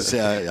 Yeah, if I did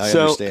that. I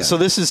So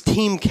understand. this is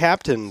team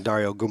captain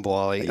Dari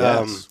Ogunbowale,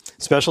 Yes.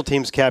 special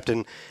teams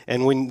captain.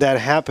 And when that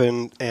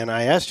happened, and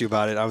I asked you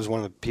about it, I was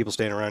one of the people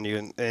standing around you,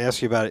 and I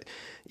asked you about it.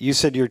 You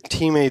said your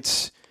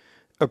teammates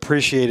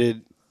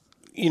appreciated,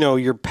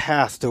 your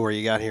path to where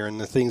you got here and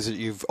the things that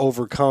you've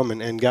overcome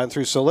and gotten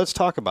through. So let's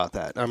talk about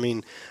that. I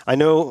mean, I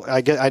know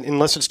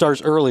unless it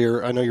starts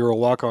earlier, I know you're a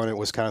walk-on at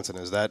Wisconsin.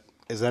 Is that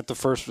the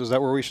first? Is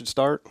that where we should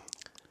start?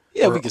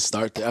 Yeah, we can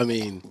start there. I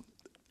mean,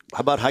 How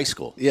about high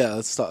school? yeah,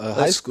 let's start.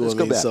 High school, let's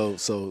go back.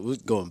 so we're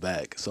going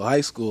back. So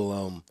high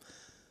school,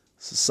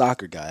 it's a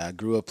soccer guy. I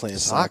grew up playing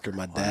soccer.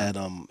 My dad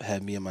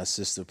had me and my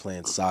sister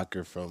playing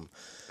soccer from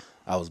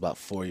I was about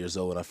 4 years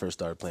old when I first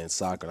started playing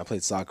soccer. And I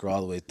played soccer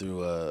all the way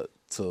through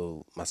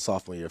till my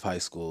sophomore year of high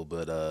school.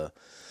 But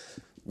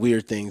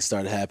weird things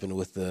started happening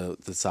with the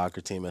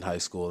soccer team at high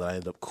school, and I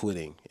ended up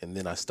quitting. And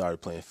then I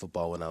started playing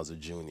football when I was a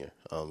junior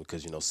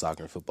because,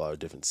 soccer and football are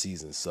different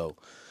seasons. So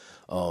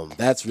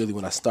that's really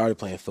when I started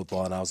playing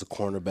football, and I was a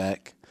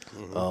cornerback.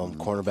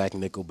 Cornerback,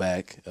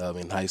 nickelback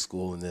in high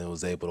school, and then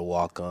was able to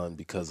walk on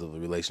because of a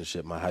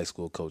relationship my high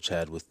school coach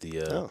had with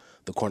the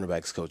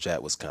cornerbacks coach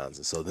at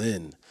Wisconsin. So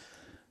then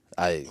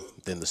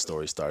the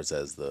story starts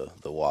as the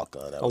walk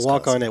on. A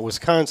walk-on at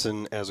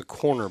Wisconsin as a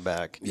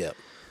cornerback. Yeah.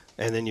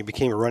 And then you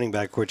became a running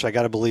back, which I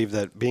got to believe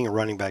that being a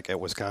running back at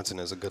Wisconsin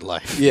is a good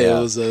life. Yeah,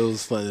 it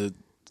was fun to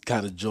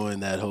kind of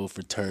join that whole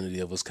fraternity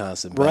of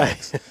Wisconsin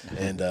backs. Right.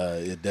 And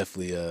it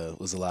definitely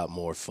was a lot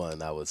more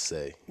fun, I would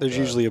say. There's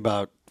usually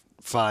about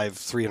 5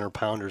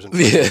 300-pounders in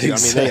Yeah, front of you. I mean,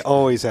 exactly. they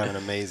always have an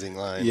amazing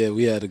line. Yeah,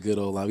 we had a good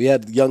old line. We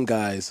had young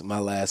guys my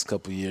last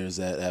couple years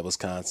at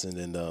Wisconsin,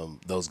 and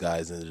those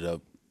guys ended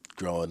up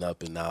growing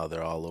up, and now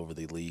they're all over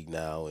the league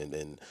now.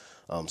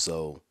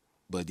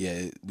 But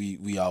yeah,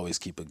 we always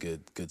keep a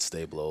good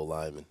stable old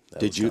lineman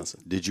at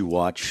Wisconsin. Did you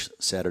watch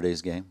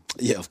Saturday's game?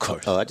 Yeah, of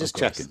course. Oh, I just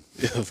Of course. checking.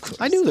 Yeah, of course.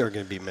 I knew they were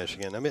going to beat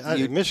Michigan. I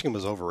mean, Michigan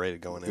was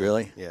overrated going in.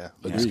 Really? Yeah.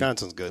 Agreed.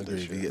 Wisconsin's good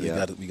Agreed. this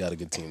year. We got a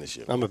good team this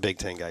year. I'm a Big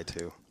Ten guy,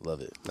 too.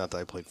 Love it. Not that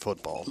I played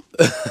football.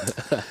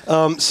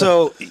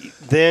 So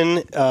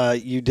then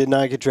you did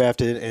not get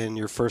drafted, and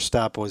your first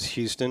stop was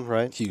Houston,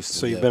 right? Houston,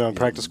 So you've yeah, been on yeah.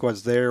 practice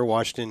squads there,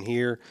 Washington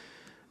here,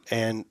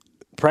 and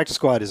practice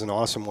squad is an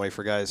awesome way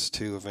for guys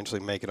to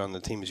eventually make it on the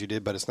team as you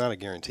did, but it's not a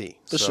guarantee.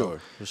 For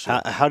sure.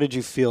 How did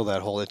you feel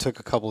that whole? It took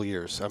a couple of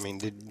years. I mean,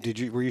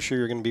 were you sure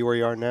you were going to be where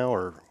you are now,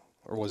 or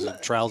was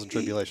it trials and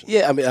tribulations?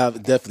 Yeah, I mean,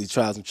 definitely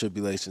trials and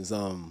tribulations.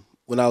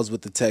 When I was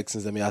with the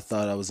Texans, I mean, I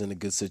thought I was in a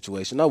good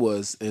situation. I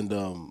was,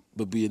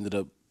 but we ended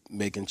up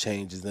making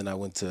changes. Then I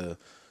went to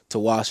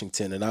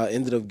Washington, and I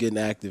ended up getting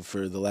active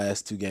for the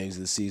last 2 games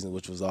of the season,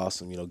 which was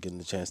awesome. Getting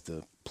the chance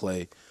to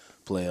play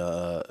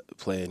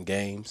in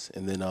games,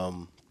 and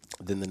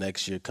then the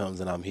next year comes,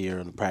 and I'm here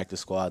in the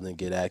practice squad, and then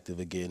get active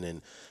again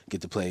and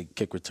get to play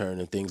kick return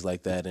and things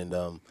like that.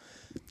 And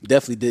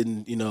definitely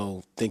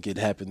didn't think it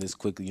happened this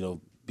quickly.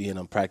 Being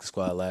on practice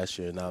squad last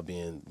year and now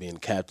being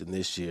captain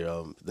this year,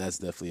 that's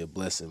definitely a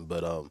blessing.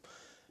 But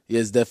yeah,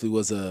 it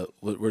definitely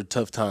were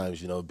tough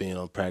times, being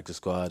on practice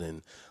squad,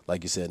 and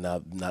like you said,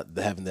 not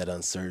having that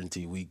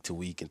uncertainty week to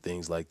week and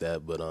things like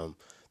that. But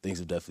things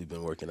have definitely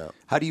been working out.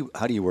 How do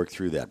you work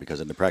through that?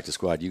 Because in the practice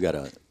squad, you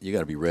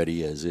gotta be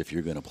ready as if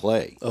you're going to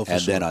play. Oh, for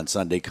and sure. then on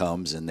Sunday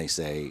comes and they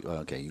say,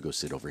 okay, you go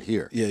sit over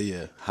here.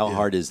 Yeah. How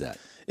hard is that?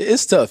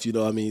 It's tough,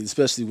 I mean,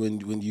 especially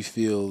when you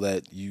feel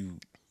that you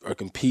are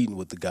competing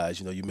with the guys.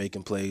 You know, you're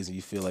making plays and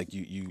you feel like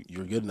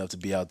you're good enough to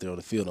be out there on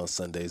the field on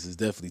Sundays. It's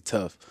definitely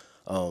tough.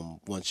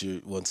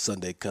 Once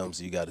Sunday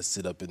comes, you got to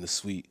sit up in the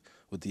suite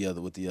with the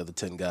other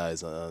 10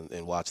 guys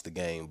and watch the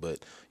game. But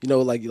you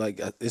know, like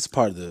it's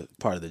part of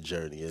the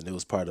journey, and it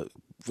was part of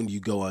when you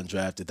go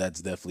undrafted.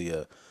 That's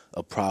definitely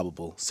a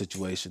probable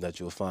situation that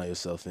you'll find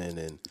yourself in,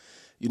 and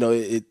you know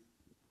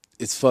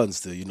it's fun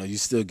still. You know, you're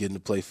still getting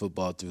to play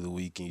football through the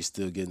week, and you're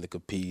still getting to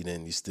compete,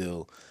 and you're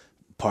still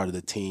part of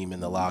the team in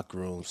the locker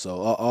room. So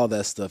all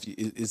that stuff,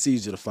 it's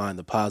easier to find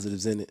the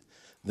positives in it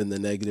than the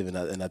negative,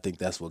 and I think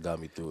that's what got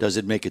me through it. Does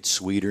it make it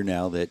sweeter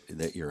now that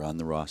you're on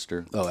the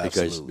roster? Oh,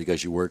 absolutely.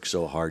 Because you work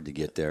so hard to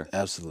get there?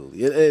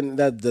 Absolutely. And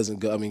that doesn't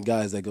go – I mean,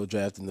 guys that go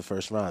draft in the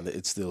first round,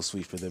 it's still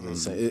sweet for them.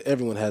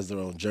 Everyone has their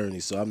own journey,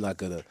 so I'm not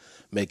going to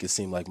make it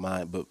seem like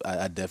mine, but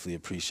I definitely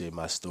appreciate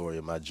my story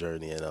and my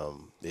journey, and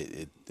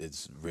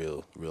it's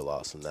real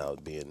awesome now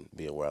being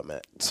where I'm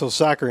at. So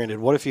soccer ended.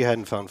 What if you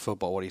hadn't found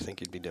football? What do you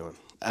think you'd be doing?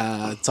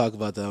 I talk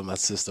about that with my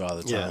sister all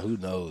the time. Yeah. Who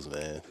knows,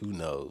 man? Who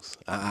knows?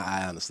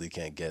 I honestly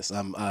can't guess.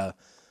 I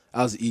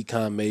was an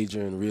econ major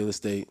and real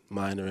estate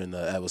minor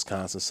at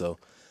Wisconsin. So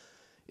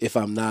if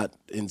I'm not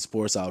in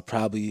sports, I would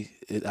probably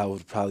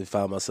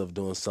find myself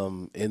doing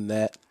something in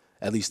that,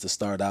 at least to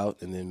start out,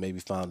 and then maybe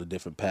find a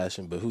different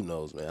passion. But who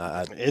knows,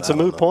 man? It's a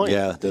moot point.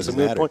 Yeah, it doesn't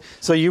matter.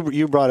 So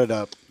you brought it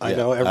up. I Yeah,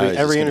 know I was just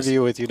every gonna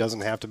interview with you doesn't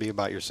have to be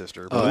about your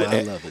sister. Oh, But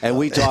I love it. And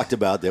we talked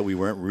about that. We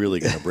weren't really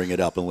going to bring it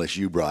up unless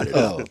you brought it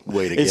up.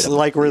 Way to it's get him.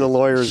 like we're the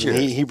lawyers, Sure.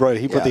 and he put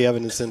Yeah. the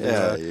evidence in.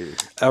 Yeah.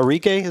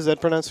 Enrique, is that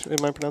pronounced?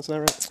 Am I pronouncing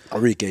that right?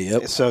 Enrique,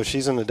 yep. So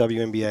she's in the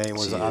WNBA and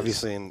was She is.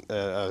 obviously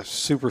a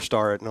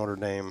superstar at Notre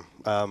Dame.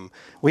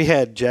 We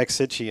had Jack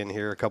Sitchie in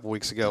here a couple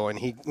weeks ago, and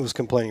he was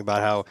complaining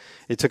about how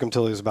it took him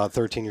till he was about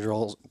 13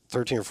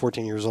 or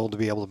 14 years old to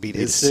be able to beat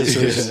his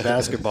sisters in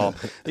basketball.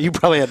 You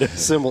probably had a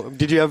similar.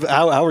 Did you have?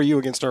 How were you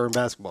against her in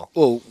basketball?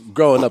 Well,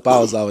 growing up, I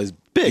was always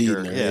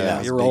Bigger, beating her. yeah, I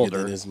was you're bigger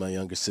older. than my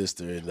younger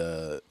sister,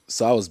 and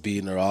so I was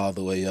beating her all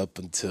the way up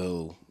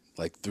until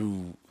like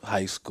through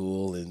high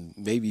school and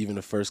maybe even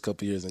the first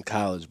couple years in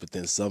college. But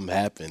then something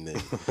happened,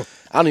 and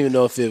I don't even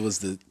know if it was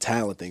the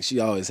talent thing. She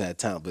always had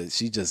talent, but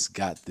she just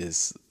got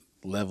this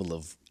level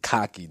of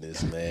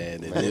cockiness,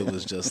 man, and it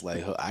was just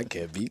like, I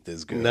can't beat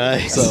this girl.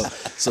 Nice.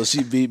 So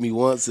she beat me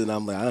once, and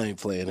I'm like, I ain't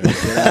playing her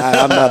again.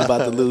 I'm not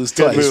about to lose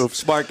Good twice. move.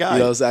 Smart guy. You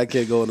know, so I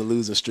can't go on a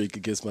losing streak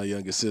against my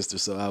younger sister.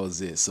 So I was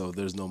it. So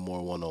there's no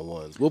more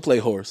one-on-ones. We'll play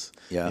horse,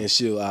 Yeah. and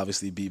she'll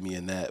obviously beat me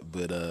in that.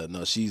 But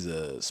no, she's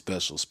a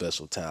special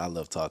talent. I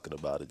love talking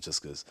about it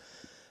just because.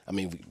 I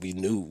mean, we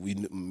knew,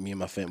 me and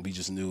my family, we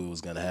just knew it was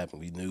going to happen.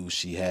 We knew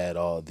she had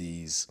all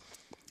these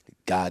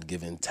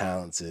God-given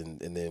talents, and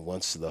then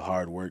once the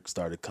hard work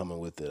started coming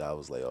with it, I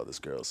was like, oh, this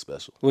girl's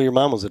special. Well, your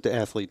mom was an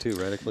athlete too,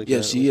 right?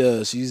 Yeah,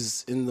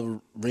 she's in the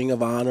Ring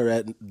of Honor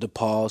at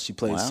DePaul. She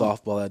played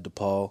softball at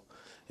DePaul,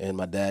 and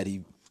my dad,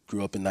 he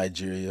grew up in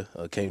Nigeria,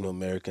 came to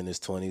America in his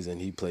 20s,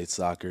 and he played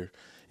soccer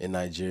in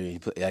Nigeria.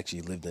 He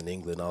actually lived in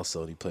England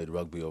also, and he played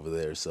rugby over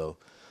there. So.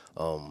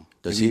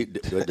 Does he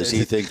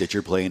think that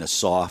you're playing a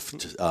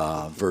soft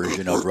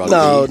version of rugby?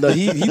 No.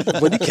 He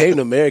when he came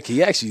to America,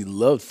 he actually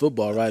loved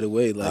football right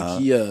away. Like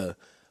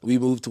we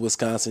moved to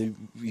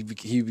Wisconsin.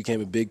 He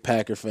became a big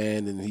Packer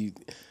fan, and he.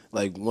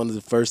 Like one of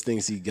the first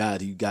things he got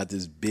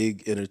this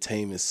big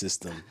entertainment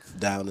system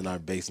down in our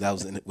base. That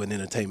was when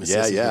entertainment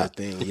systems were a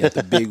thing. He had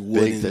the big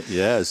wooden,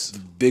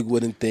 big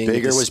wooden thing.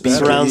 Bigger with the was speaker,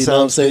 better. Surround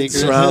sound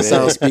speakers. Surround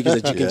sound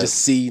speakers that you can just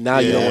see. Now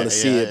you don't want to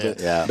see it, but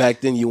yeah. back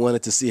then you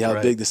wanted to see how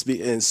Right. big the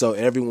speaker. And so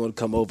everyone would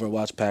come over and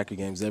watch Packer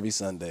games every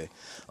Sunday.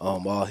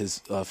 All his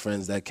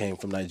friends that came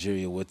from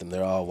Nigeria with him,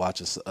 they're all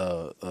watching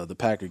the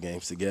Packer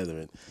games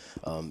together.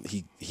 And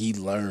he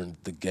learned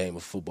the game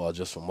of football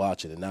just from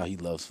watching, and now he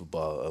loves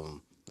football.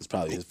 It's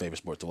probably his favorite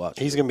sport to watch.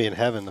 He's going to be in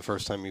heaven the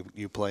first time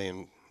you play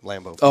in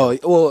Lambeau Field. Oh,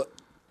 well,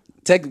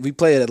 we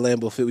played at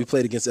Lambeau Field. We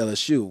played against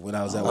LSU when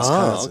I was at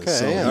Wisconsin. okay.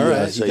 So Yeah, he, all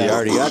right. So you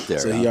already got there,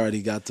 So huh? he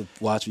already got to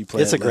watch me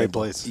play It's at a great Lambeau.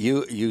 place.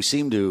 You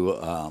seem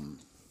to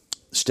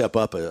step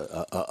up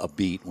a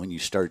beat when you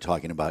start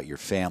talking about your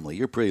family.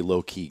 You're a pretty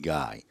low-key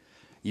guy.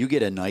 You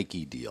get a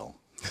Nike deal,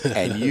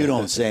 and you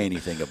don't say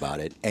anything about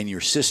it, and your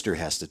sister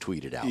has to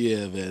tweet it out.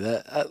 Yeah,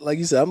 man. Like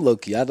you said, I'm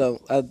low-key.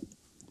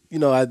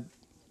 I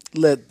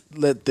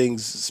let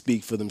things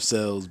speak for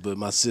themselves. But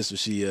my sister,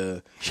 she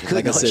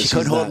like I said, she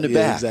couldn't hold it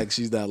back. Exactly.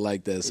 She's not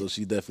like that, so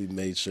she definitely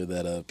made sure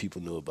that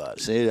people knew about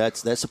it. See,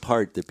 that's a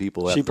part that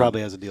people have She to-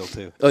 probably has a deal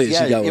too. Oh yeah,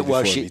 Yeah, she got one it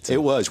was. before me too.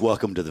 It was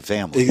welcome to the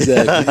family.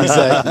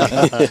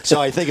 Exactly.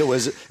 So I think it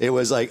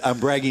was like I'm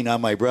bragging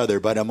on my brother,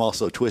 but I'm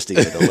also twisting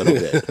it a little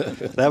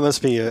bit. That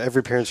must be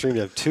every parent's dream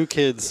to have two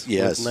kids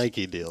Yes. with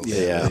Nike deals.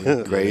 Yeah,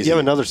 crazy. You have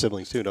another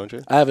siblings too, don't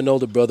you? I have an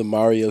older brother,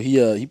 Mario.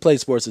 He played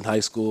sports in high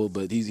school,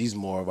 but he's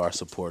more of our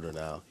supporter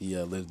now. He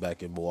lives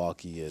back in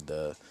Milwaukee and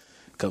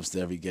comes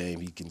to every game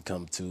he can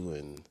come to,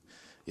 and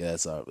yeah,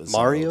 that's our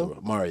Mario?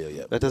 Mario,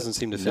 yeah. That doesn't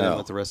seem to fit No. in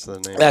with the rest of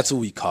the name. That's what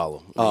we call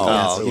him.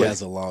 Oh, he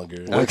has a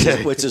longer.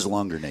 What's his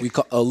longer name? We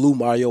call Lou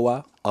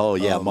Mario. Oh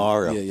yeah,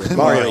 Mario. Yeah.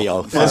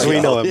 Mario. As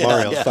we know it,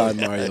 Mario. Find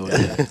Mario.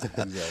 Yeah.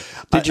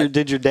 Exactly.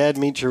 Did your dad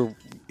meet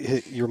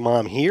your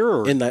mom here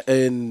or In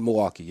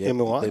Milwaukee, yeah. In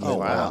Milwaukee? They met Oh, in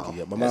wow. Milwaukee,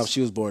 yeah. My mom,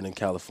 she was born in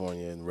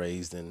California and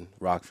raised in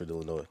Rockford,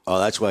 Illinois. Oh,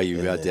 that's why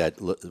you got that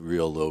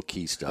real low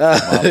key stuff.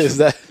 Mom's Is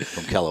that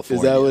from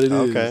California? is that what it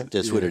is? Okay.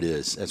 That's what it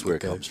is. That's where it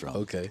comes from.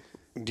 Okay.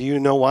 do you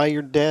know why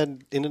your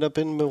dad ended up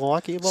in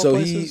Milwaukee of all So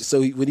places?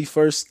 when he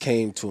first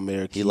came to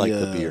America, He liked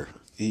the beer.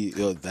 He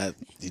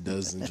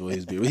does enjoy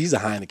his beer. Well, he's a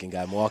Heineken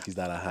guy. Milwauke's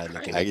not a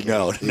Heineken. I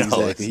know,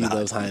 exactly. it's He not.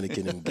 loves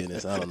Heineken and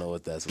Guinness. I don't know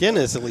what that's.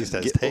 Guinness at least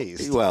has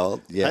taste.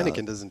 Well, yeah.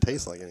 Heineken doesn't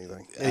taste like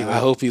anything. About. Anyway, I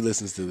hope he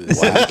listens to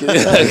this.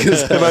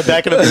 am I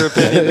backing up your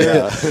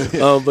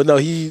opinion? But no,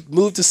 he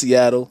moved to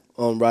Seattle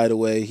right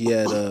away. He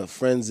had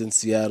friends in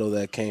Seattle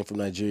that came from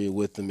Nigeria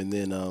with him, and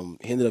then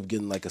he ended up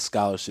getting like a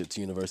scholarship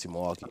to University of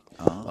Milwaukee,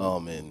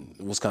 in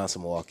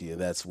Wisconsin, Milwaukee, and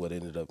that's what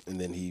ended up. And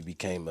then he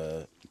became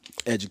a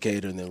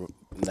educator, and then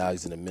now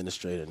he's an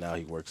administrator. Now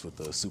he works with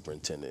the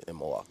superintendent in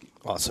Milwaukee.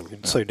 Awesome.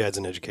 So your dad's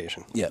in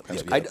education. Yeah.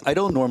 I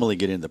don't normally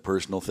get into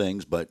personal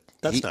things, but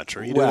That's not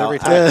true. You do well, every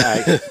time.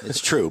 it's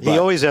true. He But,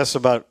 always asks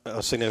about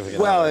a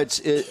significant well,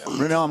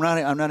 other. no,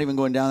 I'm not even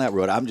going down that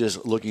road. I'm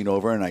just looking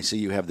over and I see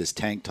you have this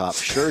tank top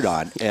shirt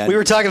on. And We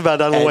were talking about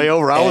that on the way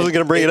over. I wasn't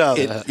going to bring it up.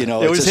 It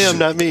it's was a him,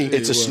 not me.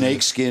 It's a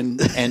snake skin,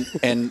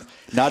 and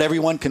not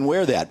everyone can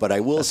wear that. But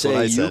I will what say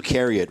I you said.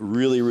 carry it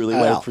really, really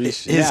well.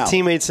 appreciate His Now-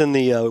 teammates in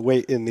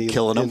the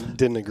Killing him?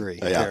 didn't agree.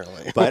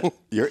 Apparently, but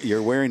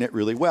you're wearing it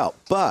really well.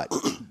 But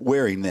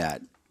wearing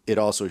that, it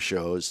also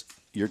shows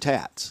your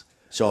tats.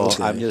 So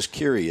I'm just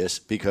curious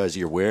because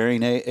you're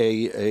wearing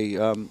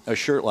a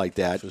shirt like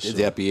that. Is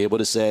that be able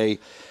to say,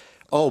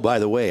 oh, by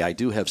the way, I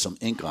do have some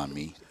ink on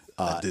me?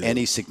 do.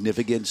 Any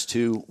significance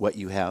to what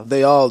you have?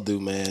 They all do,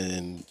 man.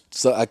 And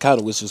so I kind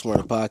of wish this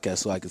weren't a podcast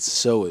so I could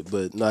show it.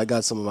 But no, I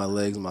got some of my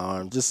legs, my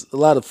arms, just a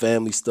lot of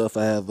family stuff.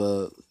 I have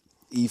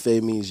Ife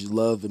means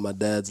love in my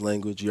dad's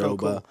language,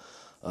 Yoruba.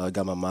 I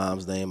got my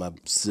mom's name, my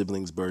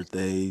siblings'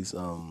 birthdays.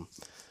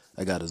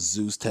 I got a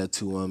Zeus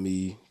tattoo on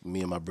me. Me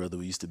and my brother,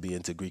 we used to be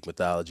into Greek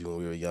mythology when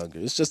we were younger.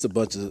 It's just a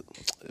bunch of,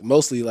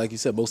 mostly, like you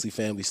said, mostly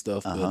family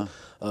stuff, but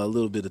a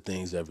little bit of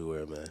things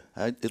everywhere,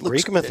 man. It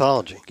Greek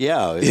mythology.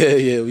 Yeah.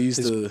 Yeah, we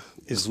used to.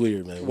 It's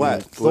weird, man.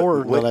 What?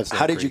 Thor? No, that's not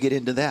how did you Greek. get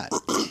into that?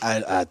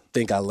 I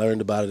think I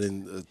learned about it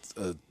in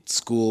a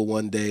school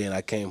one day, and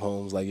I came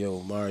home was like,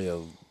 "Yo,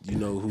 Mario, you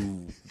know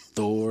who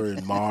Thor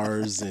and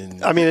Mars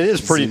and?" I mean, it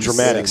is pretty Zeus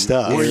dramatic and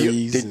stuff.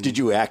 Ares and- Did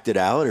you act it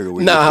out or?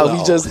 Were Nah, you,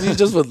 we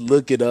just would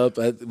look it up.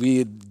 We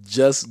had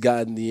just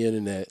gotten the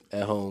internet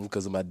at home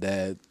because of my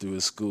dad through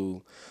his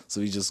school,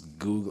 so we just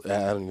Googled.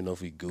 I don't even know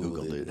if we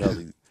Googled it.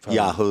 Probably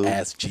Yahoo.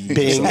 Ask Jeeves. or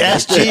Bing. something.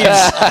 Ask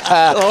Jeeves.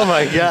 Oh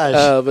my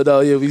gosh. But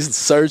no, yeah, we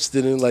searched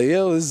it and like,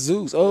 yo, it's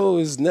Zeus. Oh,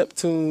 it's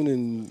Neptune,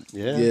 and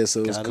Yeah,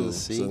 so it was God of cool. the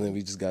sea. So then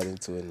we just got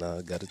into it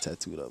and got it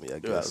tattooed on me. I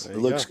guess. It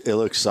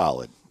looks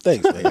solid.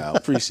 Thanks, man. I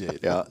appreciate it.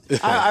 Yeah.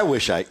 I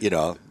wish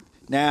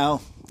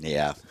now.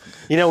 Yeah.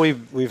 You know,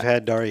 we've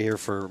had Daria here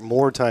for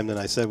more time than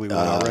I said we would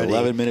already.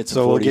 11 minutes and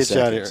so 40 we'll get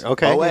you out of here. seconds.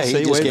 Okay. Oh, wait, he See,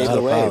 just wait a gave it minute.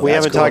 away. We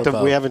That's haven't cool.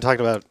 talked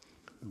about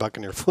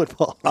Buccaneer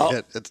football. Oh.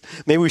 yet.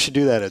 Maybe we should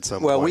do that at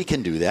some Well, point. we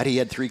can do that. He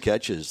had 3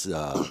 catches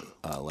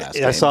last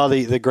game. I saw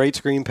the great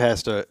screen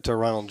pass to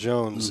Ronald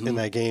Jones Mm-hmm. in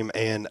that game,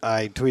 and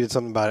I tweeted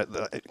something about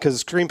it because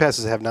screen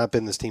passes have not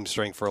been this team's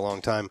strength for a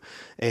long time,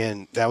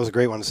 and that was a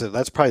great one. So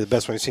that's probably the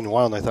best one we've seen in a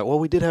while. And I thought, well,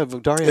 we did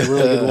have Daria had a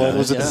really good one.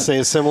 Was it to say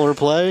a similar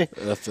play?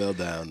 I fell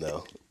down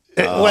though.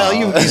 Well,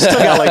 you still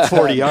got like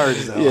 40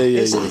 yards though.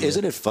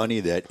 Isn't it funny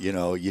that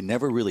you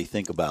never really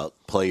think about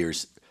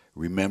players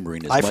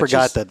remembering as I much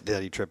forgot as,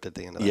 that he tripped at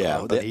the end of the Yeah,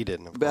 run, but he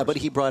didn't. Of But course.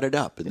 he brought it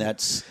up, and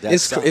that's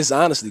It's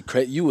honestly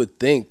crazy. You would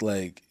think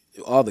like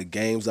all the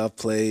games I've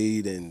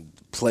played and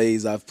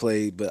plays I've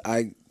played, but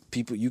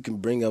you can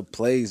bring up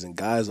plays and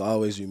guys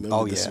always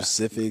remember the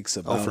specifics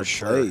about for the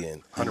sure. play,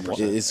 and 100%.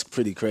 it's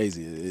pretty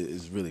crazy.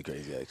 It's really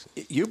crazy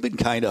actually. You've been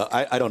kind of.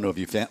 I don't know if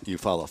you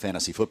follow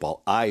fantasy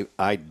football. I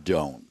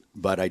don't.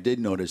 But I did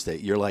notice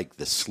that you're like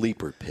the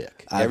sleeper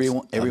pick.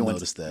 Everyone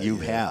noticed that. You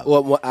yeah. have.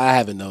 Well, I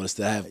haven't noticed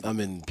that. I'm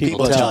in People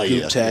bunch tell of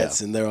you. group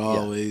chats, and they're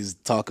always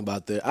talking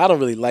about their. I don't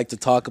really like to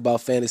talk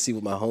about fantasy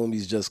with my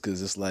homies just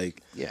because it's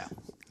like, Yeah.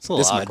 It's a little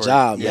this is my awkward.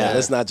 job, man. Yeah.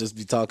 Let's not just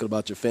be talking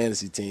about your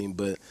fantasy team.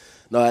 But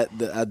no,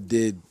 I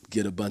did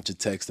get a bunch of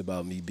texts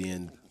about me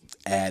being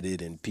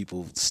added and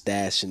people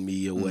stashing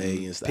me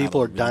away and stuff. I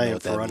People are don't really know dying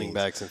what for that running means.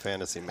 backs in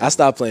fantasy. Man. I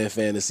stopped playing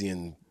fantasy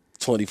in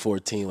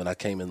 2014 when I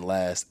came in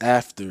last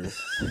after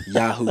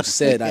Yahoo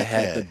said I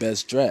had the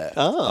best draft.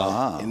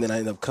 And then I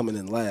ended up coming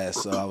in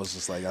last, so I was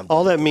just like, I'm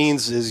All done that with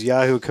means is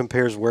Yahoo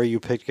compares where you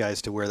picked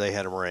guys to where they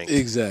had them ranked.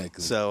 this.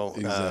 Exactly. So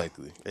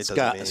exactly. it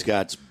doesn't mean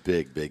Scott's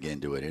big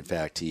into it. In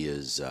fact, he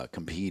is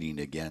competing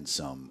against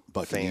some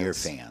Buccaneer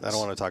fans. I don't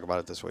want to talk about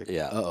it this week.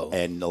 Yeah. Uh-oh.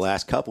 And the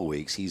last couple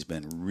weeks, he's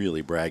been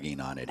really bragging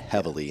on it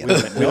heavily. And We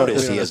I don't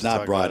noticed he have has to not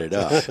talk brought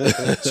about it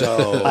up.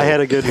 So I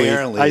had a good week.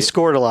 apparently, I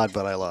scored a lot,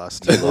 but I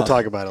lost. We'll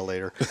talk about it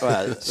later.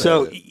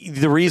 So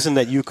the reason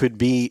that you could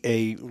be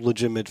a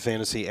legitimate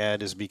fantasy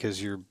ad is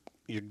because you're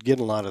you're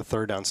getting a lot of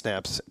third down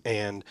snaps,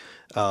 and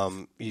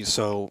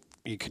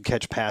you could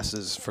catch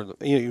passes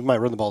you might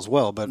run the ball as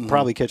well, but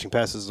probably catching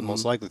passes is the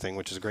most likely thing,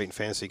 which is great in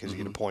fantasy because you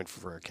get a point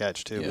for a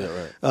catch too.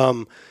 Yeah,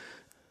 right.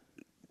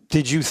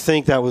 Did you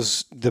think that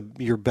was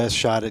your best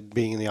shot at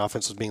being in the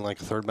offense, was being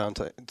like a third down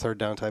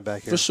type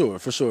back here? For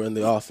sure. In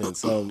the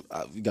offense,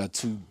 we got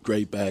two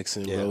great backs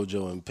in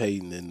Rojo and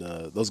Peyton, and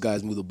those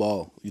guys move the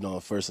ball,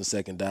 on first and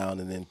second down,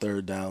 and then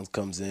third down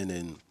comes in,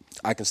 and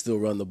I can still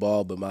run the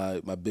ball, but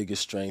my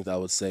biggest strength, I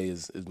would say,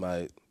 is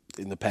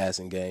in the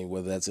passing game,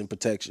 whether that's in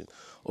protection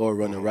or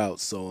running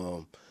routes.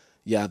 So,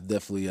 I've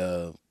definitely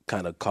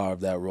kind of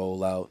carved that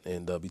role out,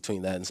 and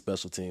between that and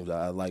special teams,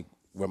 I like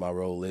where my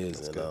role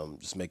is, and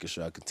just making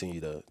sure I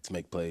continue to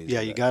make plays.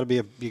 Yeah, you got to be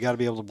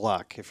able to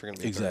block if you're going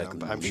to be exactly.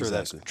 But I'm sure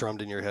that's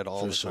drummed in your head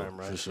all the time,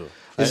 right? For sure.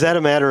 Is that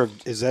a matter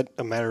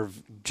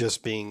of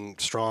just being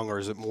strong, or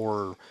is it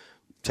more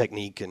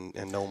technique and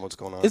knowing what's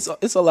going on?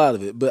 It's a lot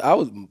of it, but I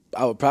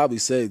would probably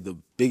say the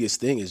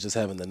biggest thing is just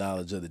having the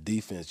knowledge of the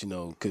defense,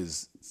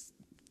 because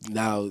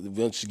now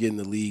once you get in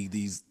the league,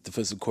 these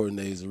defensive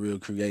coordinators are real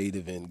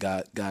creative and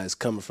got guys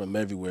coming from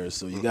everywhere.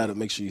 So you got to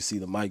make sure you see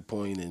the mic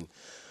point, and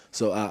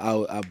so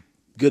I'm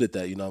good at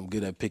that. I'm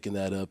good at picking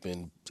that up,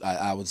 and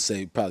I would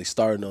say probably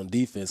starting on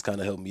defense kind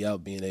of helped me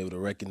out, being able to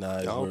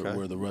recognize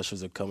where the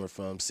rushers are coming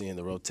from, seeing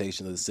the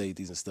rotation of the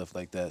safeties and stuff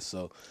like that.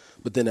 So,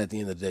 but then at the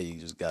end of the day, you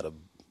just got to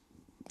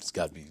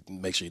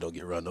make sure you don't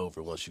get run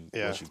over once you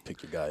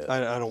pick your guy up.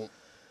 I don't.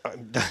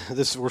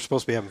 We're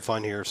supposed to be having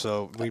fun here,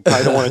 so we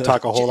probably don't want to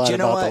talk a whole lot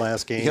about the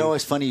last game.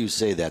 It's funny you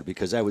say that,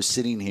 because I was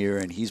sitting here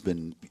and it's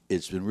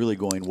been really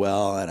going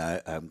well,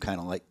 and I'm kind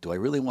of like, do I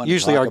really want to?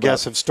 Usually our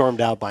guests have stormed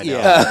out by now.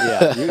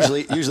 Yeah.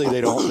 Usually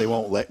they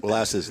won't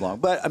last as long.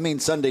 But I mean,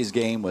 Sunday's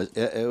game was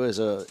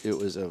a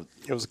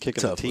kick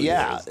in the teeth.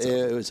 Yeah,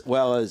 it was.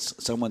 Well, as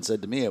someone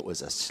said to me, it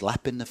was a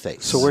slap in the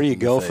face. So where do you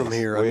go from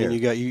here? I mean, you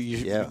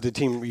got the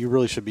team. You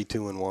really should be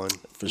 2-1,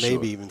 maybe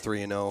sure. even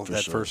 3-0.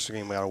 That first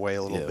game got away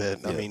a little bit.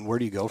 I mean, where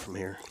do you go from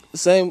here?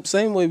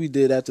 Same way we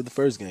did after the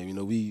first game.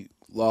 We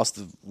lost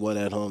the one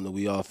at home that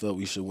we all felt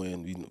we should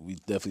win. We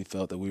definitely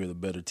felt that we were the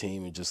better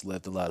team and just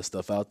left a lot of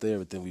stuff out there.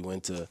 But then we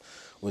went to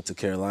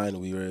Carolina.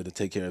 We were able to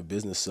take care of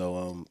business.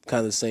 So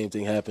kind of the same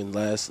thing happened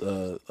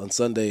on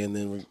Sunday, and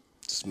then we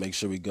just make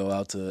sure we go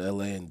out to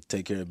LA and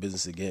take care of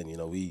business again. We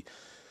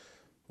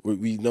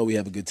know we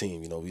have a good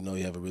team. We know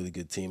we have a really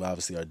good team.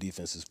 Obviously, our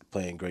defense is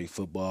playing great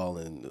football,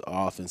 and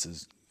our offense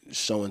is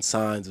showing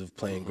signs of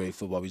playing great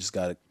football. We just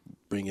got to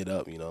bring it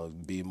up,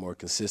 be more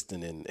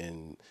consistent,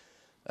 and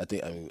I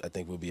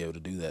think we'll be able to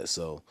do that.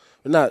 So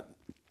we're not,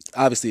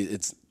 obviously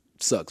it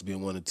sucks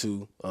being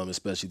 1-2,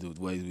 especially the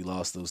way we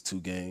lost those two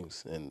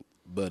games.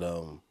 But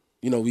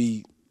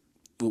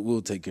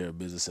we'll take care of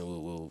business, and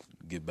we'll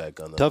get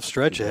back on the tough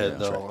stretch ahead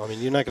though. I mean,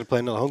 you're not going to play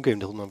another home game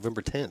until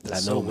November 10th.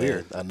 That's so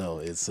weird. I know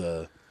it's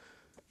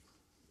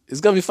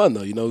gonna be fun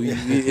though.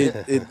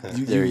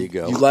 There you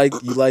go. You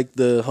like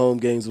the home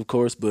games, of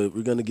course, but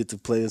we're gonna get to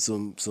play in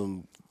some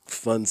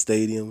fun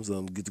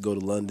stadiums. Get to go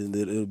to London.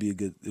 It'll be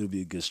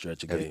a good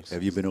stretch of games.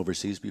 Have you been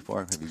overseas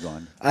before? Have you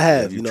gone? I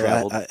have.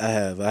 Traveled? I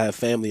have. I have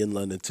family in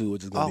London too,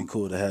 which is gonna be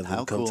cool to have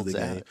them come to the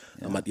game.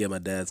 Yeah. My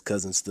dad's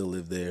cousins still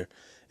live there,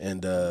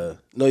 and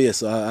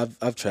so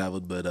I've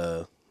traveled,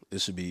 but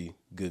it should be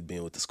good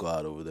being with the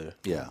squad over there.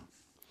 Yeah.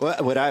 Well,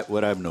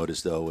 what I've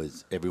noticed though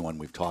is everyone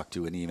we've talked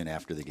to, and even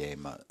after the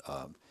game,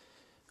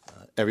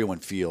 everyone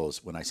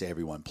feels, when I say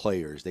everyone,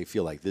 players, they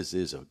feel like this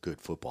is a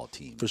good football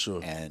team. For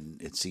sure. And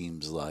it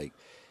seems like,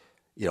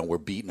 we're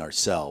beating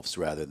ourselves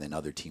rather than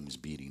other teams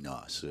beating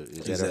us.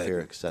 Is that a fair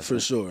assessment? For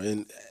sure.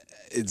 And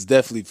it's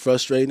definitely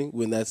frustrating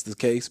when that's the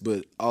case,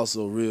 but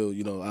also real,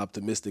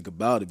 optimistic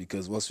about it,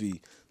 because once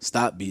we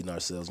stop beating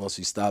ourselves, once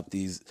we stop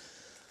these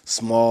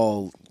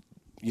small,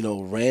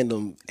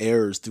 random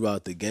errors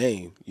throughout the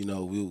game,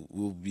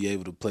 we'll be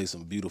able to play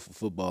some beautiful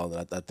football.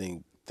 And I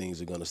think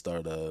things are going to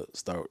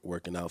start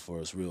working out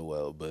for us real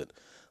well. But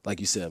like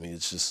you said, I mean,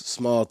 it's just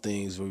small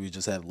things where we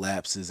just have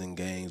lapses in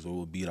games where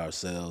we'll beat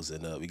ourselves,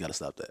 and we got to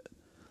stop that.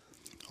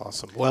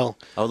 Awesome. Well,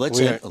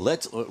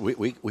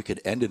 we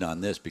could end it on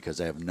this, because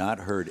I have not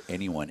heard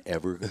anyone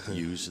ever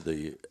use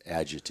the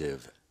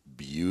adjective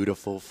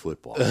beautiful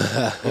football.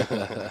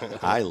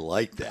 I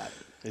like that.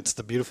 It's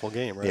the beautiful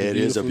game, right? It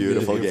is a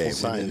beautiful game.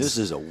 Science. And this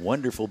is a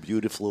wonderful,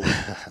 beautiful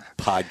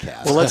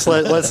podcast. Well, let's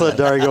let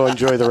Dario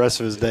enjoy the rest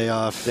of his day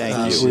off.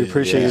 Thank you. We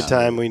appreciate your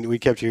time. We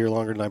kept you here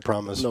longer than I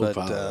promised, No but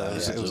problem.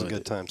 it was a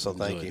good time. So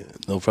thank you.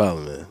 No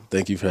problem, man.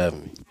 Thank you for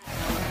having me.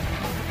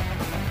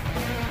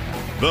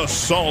 The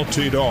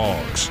Salty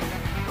Dogs.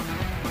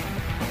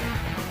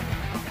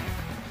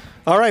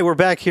 All right, we're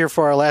back here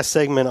for our last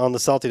segment on the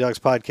Salty Dogs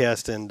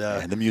podcast, and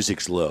the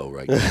music's low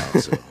right now.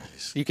 So.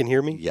 You can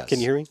hear me? Yes. Can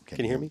you hear me?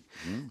 Can you hear me?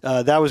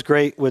 Mm-hmm. That was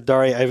great with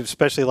Dari. I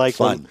especially like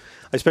fun.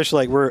 I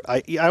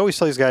always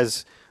tell these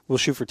guys we'll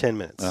shoot for 10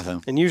 minutes. Uh-huh.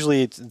 And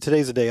usually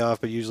today's a day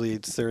off, but usually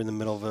they're in the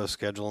middle of a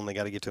schedule and they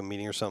got to get to a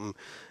meeting or something.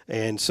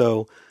 And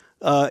so,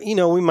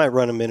 we might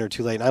run a minute or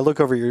two late. And I look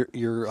over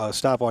your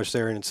stopwatch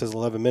there and it says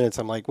 11 minutes.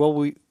 I'm like, well,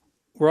 we're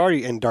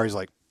already, and Dari's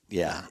like,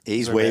 Yeah,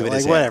 he's Or waving like,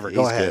 his whatever. hand.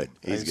 Go He's ahead.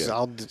 good. He's good.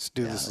 I'll just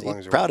do this as long as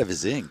He's you're proud of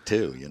his ink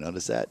too. You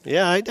notice that?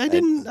 Yeah, I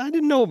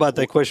didn't know about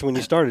that question when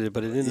you started it,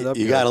 but it ended up.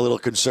 You good. got a little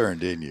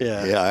concerned, didn't you?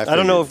 Yeah. I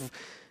don't know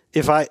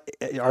if are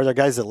there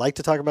guys that like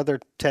to talk about their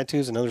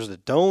tattoos and others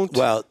that don't.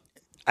 Well,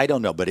 I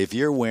don't know, but if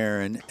you're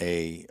wearing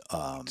a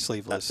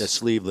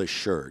Sleeveless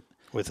shirt,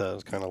 with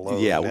a kind of low.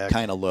 yeah, neck.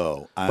 kind of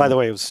low. By the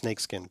way, it was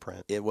snakeskin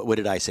print. What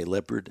did I say?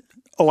 Leopard?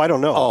 Oh, I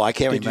don't know. Oh, I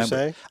can't Did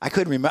remember. You say? I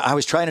couldn't remember. I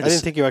was trying to. I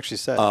didn't think you actually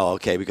said. Oh,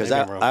 okay. Because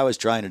Maybe I'm wrong. I was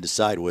trying to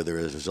decide whether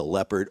it was a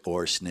leopard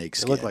or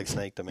snakeskin. It looked like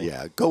snake to me.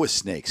 Yeah, go with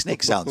snake.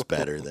 Snake sounds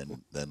better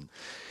than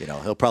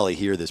he'll probably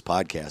hear this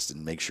podcast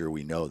and make sure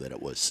we know that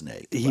it was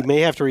snake. He may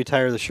have to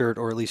retire the shirt,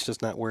 or at least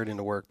just not wear it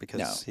into work because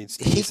No.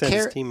 he said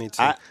his teammates.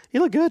 He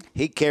looked good.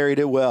 He carried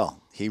it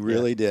well. He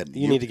really did.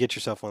 You need to get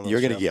yourself one of those.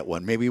 You're going to Jeff. get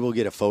one. Maybe we'll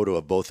get a photo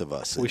of both of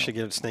us. We should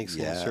get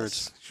snakeskin Yes.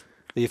 shirts.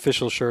 The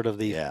official shirt of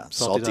the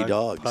Salty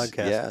Dogs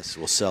podcast. Yes,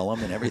 we'll sell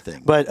them and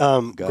everything. But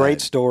Go great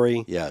ahead.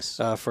 story.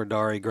 Yes. For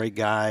Dari, great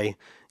guy.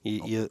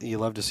 You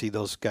love to see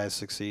those guys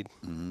succeed.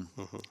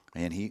 Mm-hmm.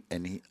 And he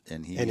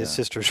And his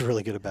sister's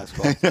really good at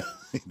basketball.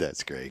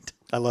 That's great.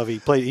 I love. He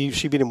played.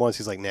 She beat him once.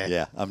 He's like, nah.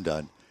 Yeah, I'm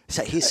done. He's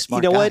a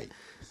smart You know guy. what?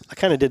 I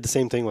kind of did the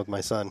same thing with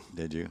my son.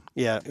 Did you?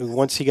 Yeah.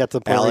 Once he got to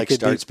the point where Alex he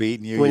could starts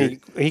beating you.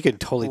 when he could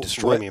totally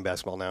destroy What? me in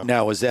basketball now.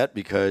 Now, was that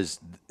because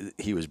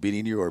he was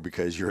beating you or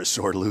because you're a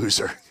sore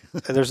loser?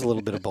 There's a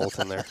little bit of both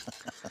in there.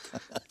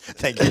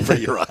 Thank you for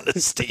your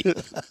honesty.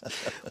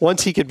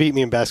 Once he could beat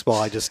me in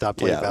basketball, I just stopped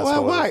playing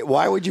basketball. Well,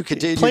 why would you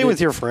continue? Play with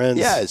your friends.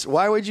 Yes.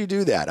 Why would you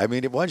do that? I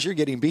mean, once you're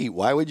getting beat,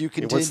 why would you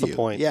continue? What's the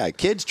point? Yeah,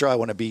 kids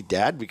want to beat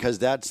dad because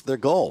that's their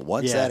goal.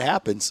 Once that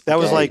happens, that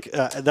was okay.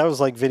 that was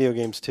like video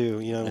games too.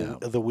 You know,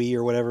 the Wii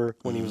or whatever.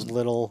 When he was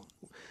little,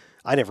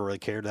 I never really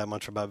cared that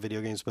much about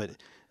video games, but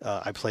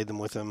I played them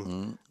with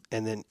him.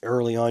 And then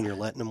early on, you're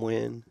letting them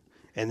win.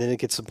 And then it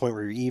gets to the point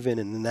where you're even,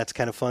 and then that's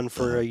kind of fun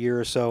for a year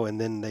or so, and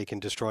then they can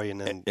destroy you,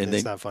 and then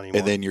it's not fun anymore.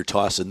 And then you're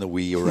tossing the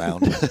Wii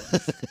around.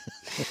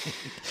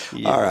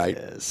 All right.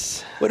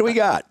 Yes. What do we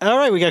got? All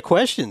right, we got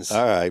questions.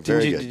 All right,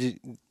 very good.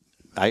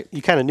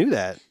 You kind of knew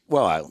that.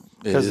 Well,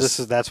 because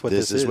that's what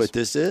this is. What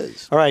this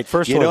is. All right,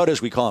 first you one.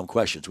 notice we call them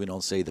questions. We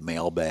don't say the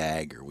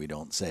mailbag, or we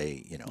don't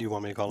say Do you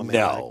want me to call them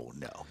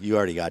mailbag? No. You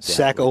already got that.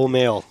 Sack o'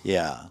 mail.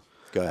 Yeah.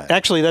 Go ahead.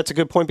 Actually, that's a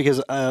good point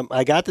because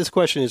I got this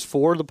question is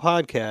for the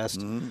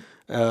podcast,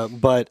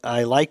 but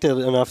I liked it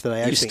enough that I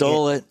actually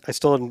stole it. I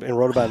stole it and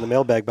wrote about it in the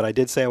mailbag. But I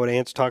did say I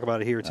would talk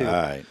about it here too. All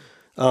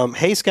right.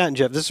 Hey, Scott and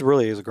Jeff, this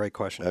really is a great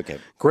question. Okay.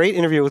 Great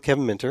interview with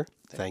Kevin Minter.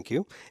 Thank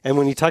you. And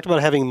when you talked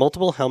about having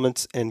multiple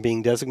helmets and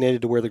being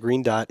designated to wear the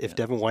green dot if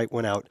Devin White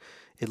went out,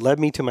 it led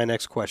me to my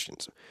next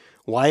questions.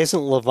 Why isn't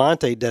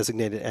Levante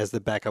designated as the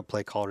backup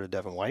play caller to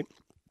Devin White?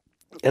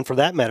 And for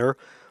that matter,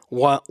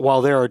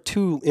 while there are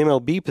two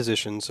MLB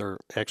positions, or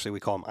actually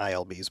we call them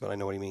ILBs, but I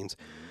know what he means,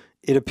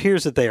 it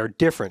appears that they are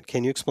different.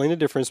 Can you explain the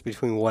difference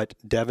between what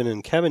Devin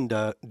and Kevin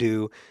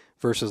do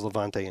versus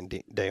Levante and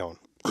Deon?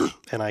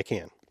 And I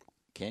can.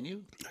 Can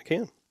you? I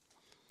can.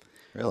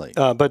 Really?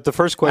 But the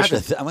first question...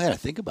 I'm going to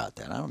think about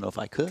that. I don't know if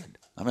I could.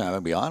 I mean, I'm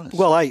going to be honest.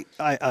 Well,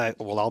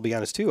 I'll be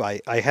honest too.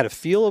 I had a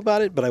feel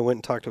about it, but I went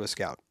and talked to a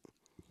scout.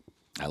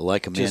 I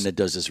like a man that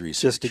does his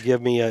research. Just to give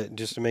me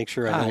just to make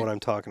sure I know what I'm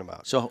talking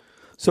about.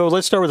 So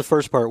let's start with the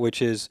first part,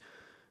 which is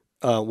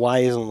why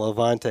isn't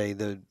Levante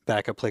the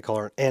backup play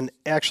caller? And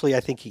actually,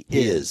 I think he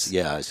is.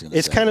 Yeah, I was going to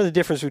It's kind of the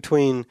difference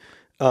between,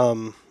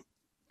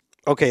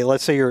 okay,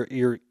 let's say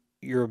you're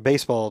a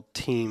baseball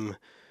team,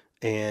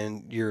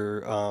 and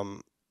you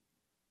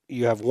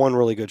have one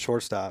really good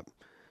shortstop,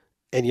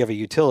 and you have a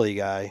utility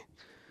guy,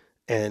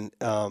 and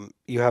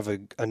you have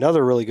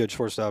another really good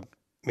shortstop,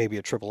 maybe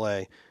a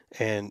AAA,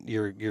 and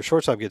your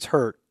shortstop gets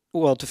hurt.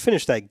 Well, to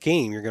finish that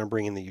game, you're going to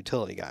bring in the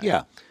utility guy.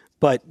 Yeah.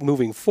 But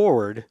moving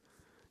forward,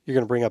 you're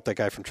going to bring up that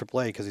guy from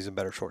AAA because he's a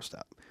better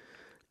shortstop.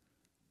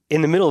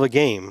 In the middle of a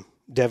game,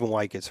 Devin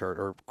White gets hurt,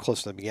 or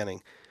close to the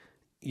beginning.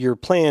 Your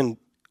plan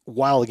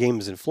while the game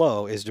is in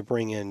flow is to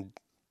bring in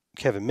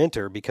Kevin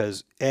Minter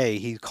because, A,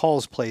 he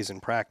calls plays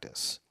in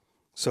practice.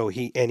 So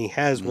he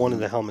has one of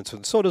the helmets.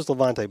 So does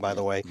Levante, by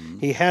the way.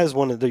 He has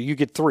one of you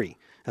get three,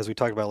 as we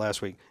talked about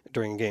last week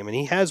during a game, and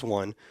he has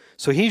one.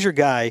 So he's your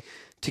guy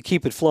to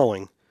keep it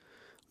flowing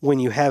when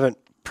you haven't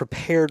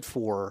prepared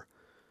for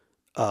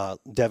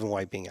Devin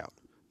White being out.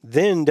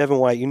 Then Devin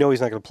White, he's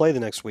not going to play the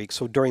next week.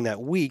 So during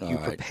that week, you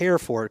prepare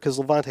for it because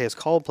Levante has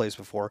called plays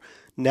before.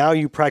 Now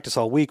you practice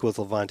all week with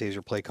Levante as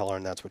your play caller,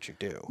 and that's what you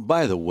do.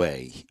 By the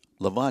way,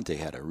 Levante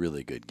had a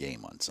really good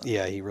game on Sunday.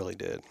 Yeah, he really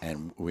did.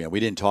 And we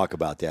didn't talk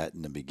about that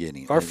in the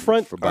beginning. Our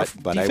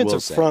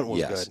defensive front was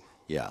yes, good.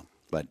 Yeah,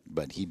 but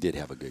he did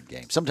have a good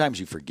game. Sometimes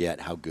you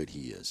forget how good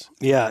he is.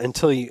 Yeah,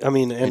 until you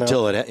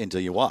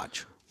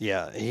watch.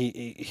 Yeah,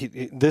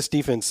 he this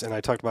defense, and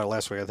I talked about it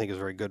last week, I think is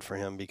very good for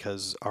him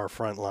because our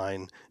front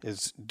line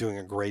is doing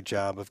a great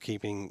job of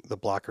keeping the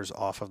blockers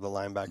off of the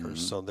linebackers,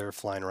 so they're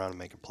flying around and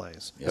making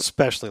plays,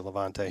 especially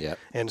Levante,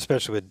 and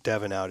especially with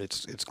Devin out,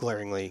 it's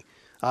glaringly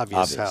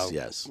obvious how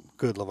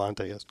good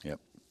Levante is. Yep.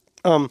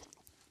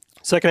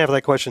 Second half of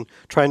that question,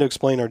 trying to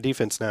explain our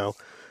defense now.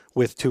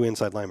 with 2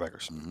 inside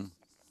linebackers.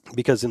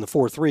 Because in the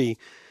 4-3,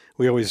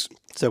 we always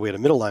said we had a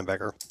middle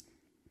linebacker,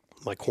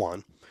 like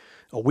Juan,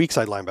 a weak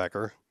side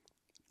linebacker,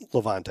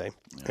 Levante,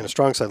 and a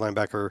strong side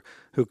linebacker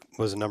who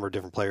was a number of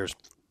different players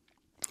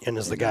and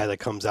is the guy that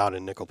comes out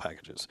in nickel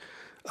packages.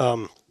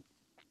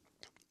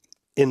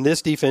 In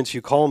this defense,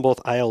 you call them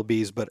both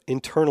ILBs, but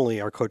internally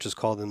our coaches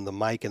call them the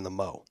Mike and the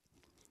Mo.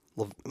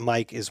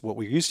 Mike is what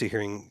we're used to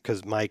hearing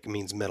because Mike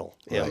means middle.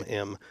 Right.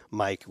 M,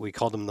 Mike. We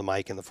called him the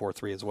Mike in the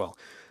 4-3 as well.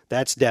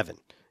 That's Devin.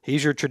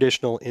 He's your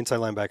traditional inside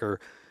linebacker.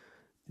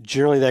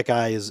 Generally, that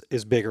guy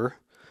is bigger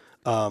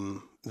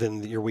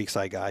than your weak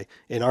side guy.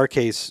 In our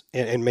case,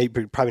 and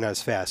maybe probably not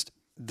as fast.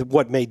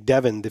 What made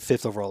Devin the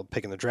 5th overall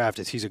pick in the draft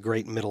is he's a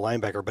great middle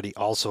linebacker, but he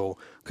also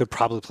could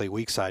probably play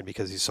weak side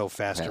because he's so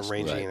fast and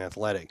rangy and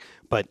athletic.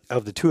 But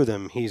of the two of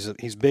them,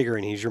 he's bigger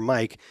and he's your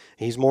Mike.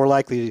 He's more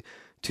likely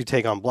to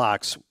take on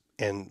blocks,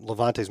 and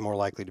Levante's more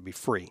likely to be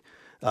free.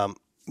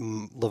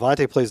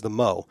 Levante plays the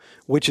Mo,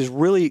 which is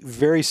really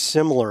very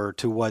similar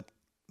to what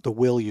the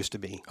Will used to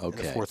be in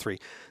the 4-3.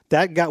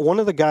 That guy, one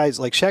of the guys,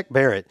 like Shaq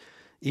Barrett,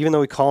 even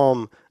though we call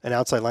him an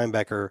outside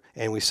linebacker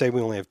and we say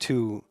we only have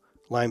 2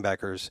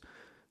 linebackers,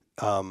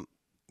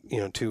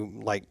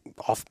 2 like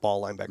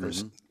off-ball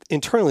linebackers,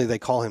 internally they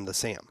call him the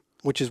Sam,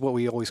 which is what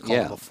we always called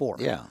him before.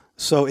 Yeah.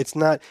 So it's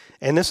not,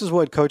 and this is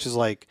what coaches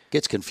like.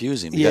 Gets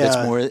confusing. Because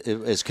it's more,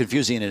 as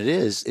confusing as it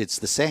is, it's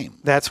the same.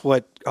 That's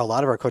what a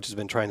lot of our coaches have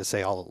been trying to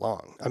say all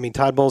along. I mean,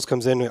 Todd Bowles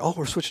comes in and,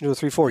 we're switching to a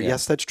 3-4.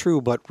 Yes, that's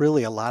true, but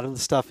really a lot of the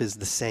stuff is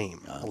the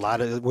same. Okay. A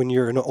lot of, when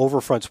you're in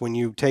over fronts, when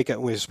you take it,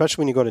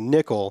 especially when you go to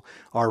nickel,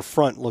 our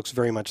front looks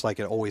very much like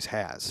it always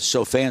has.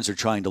 So fans are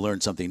trying to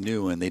learn something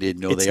new and they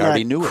didn't know they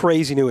already knew it. It's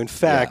crazy new. In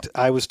fact,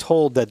 I was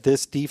told that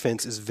this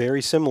defense is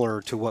very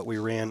similar to what we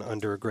ran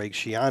under Greg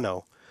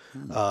Schiano.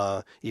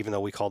 Even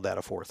though we called that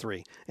a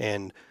 4-3.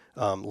 And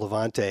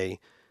Levante,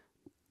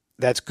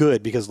 that's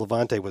good because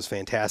Levante was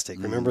fantastic.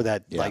 Remember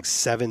that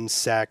 7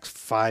 sack,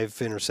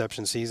 5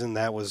 interception season?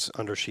 That was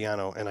under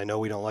Schiano. And I know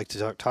we don't like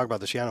to talk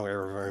about the Schiano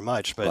era very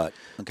much, but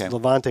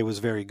Levante was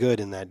very good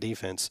in that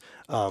defense.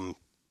 I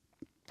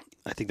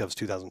think that was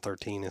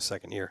 2013, his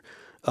second year.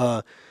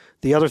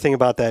 The other thing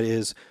about that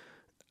is,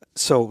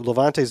 so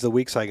Levante's the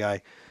weak side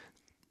guy.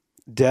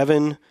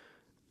 Devin,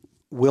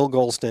 Will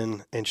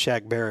Golston, and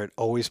Shaq Barrett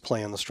always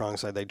play on the strong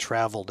side. They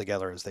travel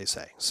together, as they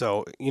say.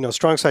 So,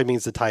 strong side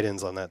means the tight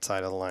end's on that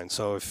side of the line.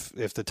 So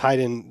if the tight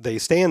end, they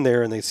stand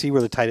there and they see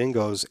where the tight end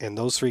goes, and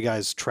those 3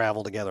 guys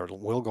travel together.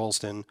 Will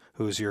Golston,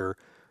 who's your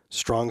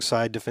strong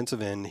side defensive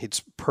end,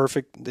 it's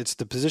perfect. It's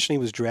the position he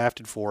was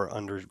drafted for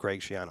under Greg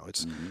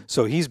Schiano.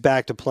 So he's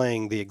back to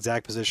playing the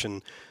exact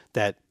position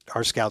that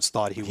our scouts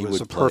thought he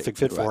was a perfect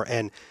fit for,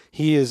 and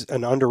he is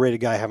an underrated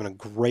guy having a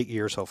great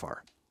year so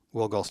far.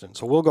 Will Golston.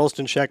 So Will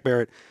Golston, Shaq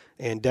Barrett,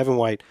 and Devin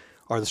White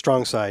are the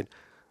strong side.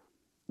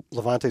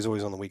 Levante's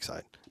always on the weak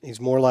side. He's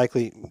more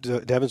likely,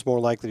 Devin's more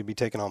likely to be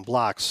taken on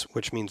blocks,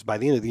 which means by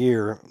the end of the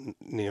year,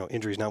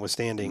 injuries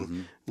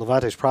notwithstanding,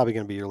 Levante's probably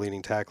going to be your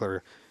leading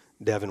tackler.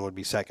 Devin would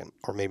be second,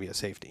 or maybe a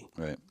safety.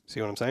 Right.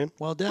 See what I'm saying?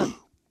 Well done.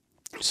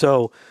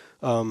 So,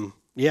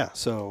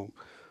 so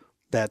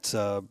that's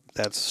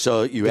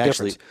so you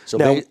actually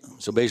difference.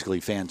 So basically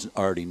fans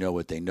already know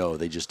what they know.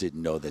 They just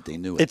didn't know that they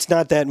knew it. It's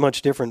not that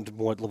much different than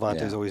what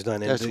Levante's always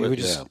done. And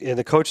and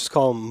the coaches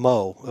call him a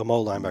Mo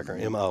linebacker,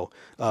 M-O.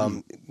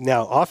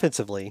 Now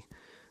offensively,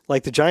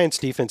 like the Giants'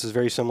 defense is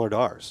very similar to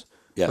ours.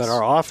 Yes. But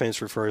our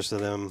offense refers to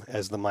them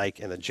as the Mike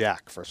and the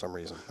Jack for some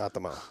reason, not the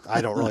Mo. I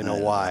don't really know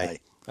why.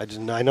 I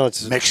know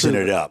it's mixing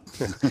it up.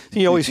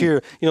 You always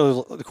hear,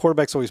 the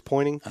quarterback's always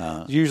pointing.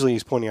 Usually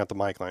he's pointing out the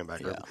Mike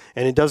linebacker.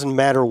 And it doesn't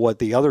matter what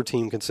the other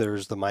team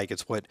considers the Mike.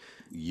 It's what,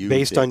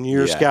 based on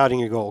your scouting,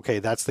 you go, okay,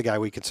 that's the guy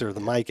we consider the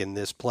Mike in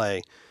this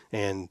play.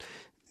 And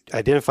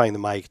identifying the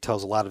Mike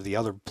tells a lot of the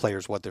other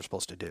players what they're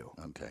supposed to do.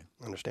 Okay.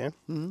 Understand?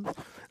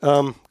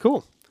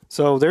 Cool.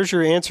 So there's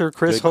your answer,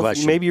 Chris.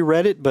 Hopefully, maybe you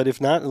read it, but if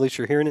not, at least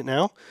you're hearing it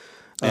now.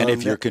 And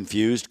if you're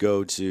confused,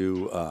 go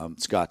to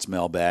Scott's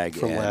mailbag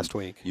from last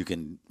week. You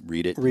can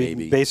read it.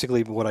 Maybe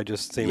basically what I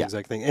just same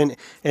exact thing.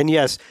 And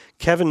yes,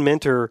 Kevin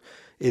Minter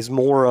is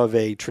more of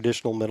a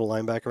traditional middle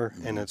linebacker,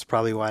 and it's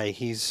probably why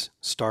he's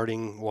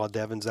starting while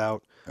Devin's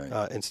out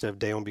instead of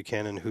Dayon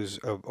Buchanan, who's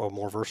a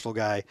more versatile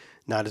guy,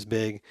 not as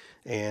big,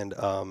 and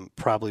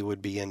probably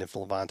would be in if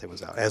Levante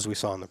was out, as we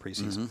saw in the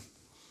preseason.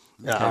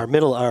 Okay.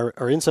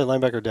 Our inside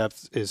linebacker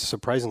depth is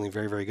surprisingly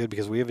very, very good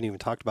because we haven't even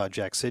talked about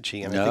Jack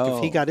Sitchie. And I think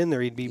if he got in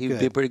there, he'd be good. He'd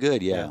be pretty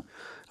good, yeah.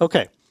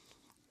 Okay.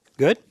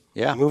 Good?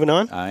 Yeah. Moving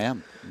on? I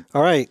am.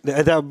 All right.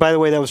 By the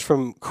way, that was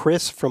from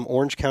Chris from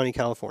Orange County,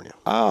 California.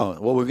 Oh,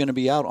 well, we're going to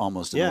be out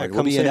almost.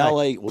 We'll be in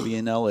L.A. We'll be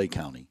in L.A.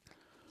 County.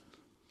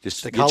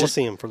 The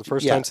Coliseum for the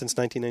first time since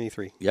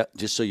 1993. Yeah,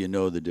 just so you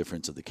know the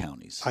difference of the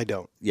counties. I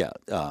don't. Yeah,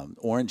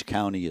 Orange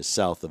County is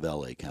south of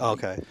L.A. County.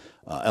 Okay.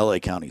 L.A.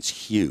 County is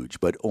huge,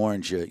 but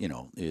Orange,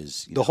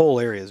 is the whole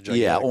area is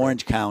gigantic. Yeah,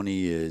 Orange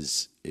County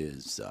is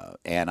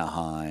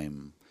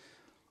Anaheim.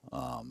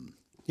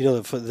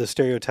 The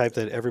stereotype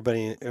that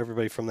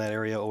everybody from that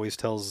area always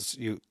tells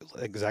you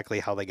exactly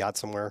how they got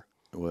somewhere.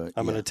 What?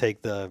 I'm going to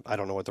take the, I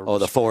don't know what the. Oh,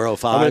 the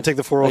 405. I'm going to take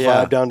the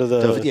 405 down to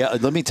the. Yeah,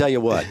 let me tell you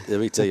what. It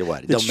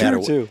It's don't matter.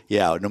 true, too.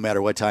 Yeah, no matter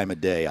what time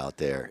of day out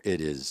there, it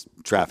is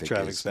traffic.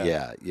 Traffic's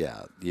bad.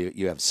 Yeah.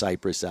 You have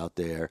Cypress out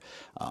there.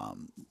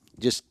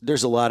 Just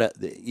there's a lot of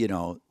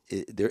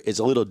it's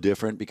a little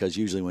different because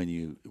usually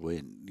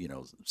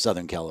when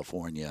Southern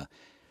California,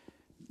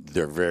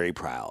 they're very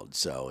proud.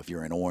 So if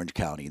you're in Orange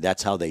County,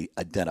 that's how they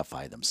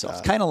identify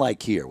themselves. Kind of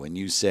like here when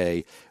you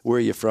say, "Where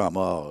are you from?"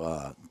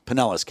 Oh,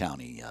 Pinellas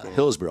County,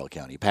 Hillsborough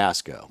County,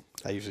 Pasco.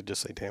 I usually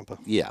just say Tampa.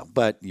 Yeah,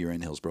 but you're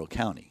in Hillsborough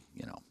County,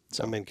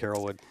 So I'm in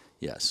Carrollwood,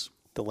 yes.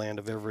 the land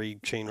of every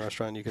chain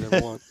restaurant you could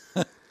ever want.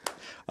 All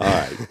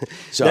right.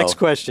 So Next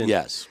question.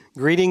 Yes.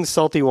 Greetings,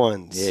 salty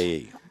ones.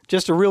 Yay.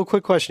 Just a real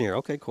quick question here.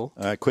 Okay, cool.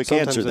 All right, quick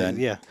Sometimes answer then.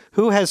 Yeah.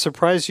 Who has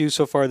surprised you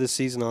so far this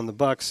season on the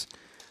Bucks?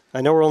 I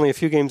know we're only a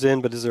few games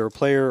in, but is there a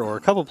player or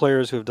a couple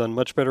players who have done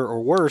much better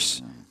or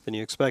worse than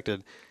you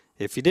expected?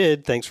 If you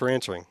did, thanks for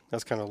answering.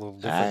 That's kind of a little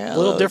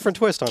different, different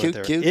twist on it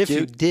there. If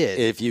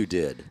you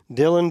did.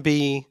 Dylan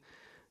B.,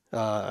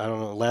 I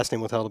don't know, last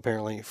name withheld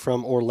apparently,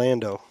 from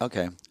Orlando.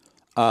 Okay.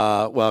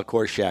 Well, of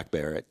course, Shaq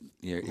Barrett.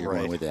 You're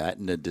Right. going with that,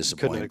 and the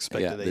disappointment.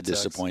 expected the 8 sacks.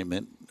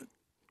 disappointment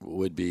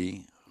would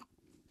be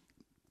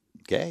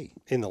Gay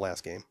In the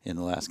last game. in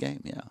the last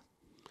game. Yeah.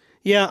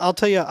 Yeah, I'll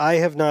tell you, I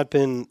have not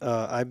been.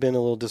 I've been a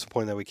little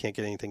disappointed that we can't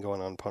get anything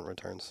going on punt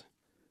returns,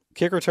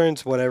 kick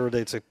returns, whatever.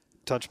 It's a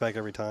touchback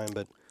every time,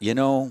 but You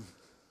know,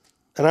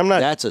 and I'm not,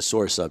 that's a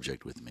sore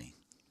subject with me.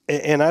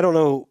 and I don't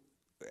know,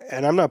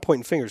 and I'm not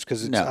pointing fingers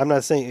because No. I'm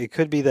not saying it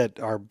could be that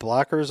our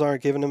blockers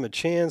aren't giving him a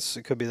chance.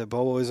 It could be that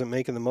Bobo isn't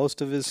making the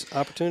most of his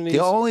opportunities.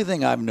 The only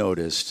thing I've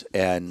noticed,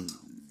 and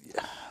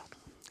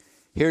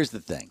here's the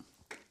thing: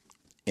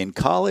 in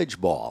college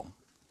ball,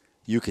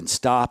 you can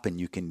stop and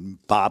you can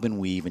bob and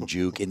weave and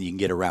juke and you can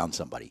get around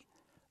somebody.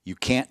 You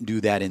can't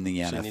do that in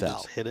the So you NFL. need to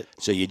just hit it.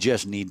 So you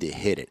just need to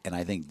hit it, and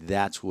I think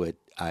that's what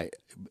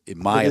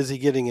But is he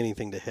getting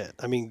anything to hit?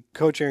 I mean,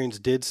 Coach Arians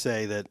did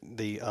say that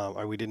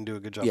we didn't do a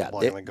good job Yeah, of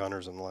blocking they- the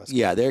Gunners in the last.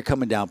 Yeah, they're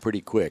coming down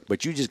pretty quick,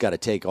 but you just got to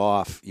take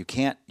off. You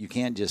can't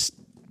just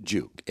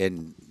juke.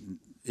 And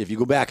if you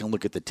go back and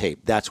look at the tape,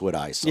 that's what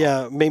I saw.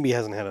 Yeah, maybe he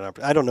hasn't had an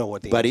opportunity. I don't know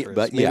what the answer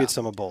is. Maybe yeah. it's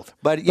some of both.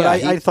 But yeah,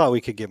 I thought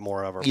we could get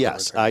more of our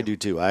Yes, punt return. I do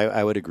too.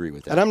 I would agree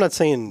with that. And I'm not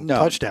saying No,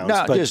 touchdowns,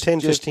 no, but just- 10,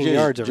 just- 15 just-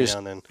 yards every just- now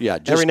and then. yeah,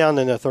 just- every now and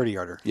then a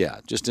 30-yarder. Yeah,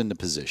 just in the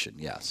position.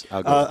 Yes,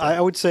 I'll go with that. I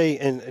would say,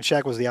 and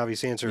Shaq was the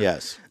obvious answer.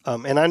 Yes.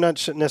 And I'm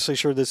not necessarily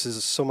sure this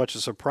is so much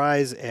a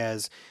surprise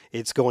as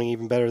it's going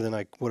even better than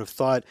I would have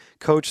thought.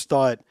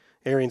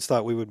 Arians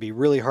thought we would be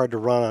really hard to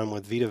run on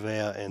with Vita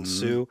Vea and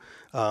Sue,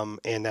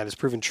 and that has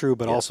proven true,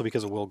 but also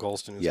because of Will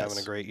Golston, who's Yes,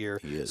 having a great year.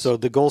 he is. So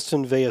the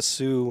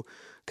Golston-Vea-Sue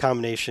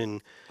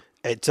combination,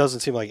 it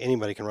doesn't seem like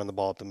anybody can run the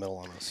ball up the middle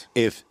on us.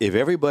 If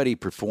everybody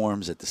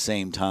performs at the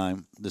same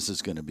time, this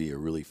is going to be a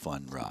really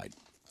fun ride,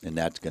 and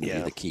that's going to be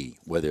the key.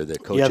 Whether the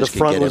coaches The can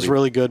front get was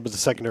really good, but the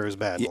secondary was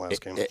bad in the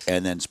last game.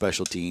 and then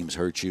special teams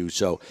hurt you.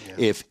 So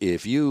if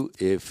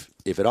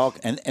it all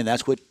and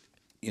that's what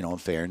in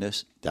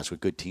fairness, that's what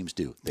good teams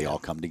do. They all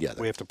come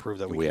together. We have to prove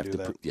that we can do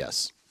that.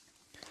 Yes.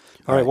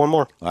 All right, one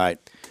more. All right.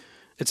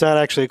 It's not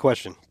actually a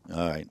question.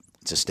 All right.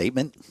 It's a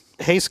statement.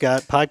 Hey,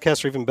 Scott,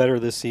 podcasts are even better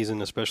this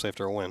season, especially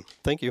after a win.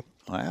 Thank you.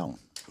 Wow.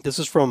 This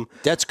is from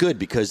That's good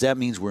because that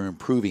means we're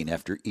improving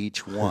after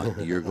each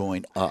one. You're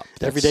going up.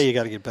 every day you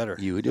got to get better.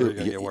 You do. Or you're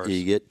gonna get worse.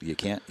 You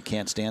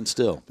can't stand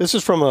still. This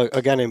is from a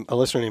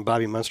listener named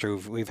Bobby Munster,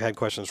 who we've had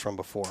questions from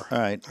before. All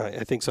right. I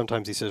think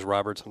sometimes he says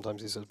Robert,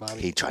 sometimes he says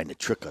Bobby. He trying to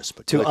trick us,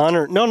 but To good.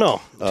 honor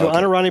okay.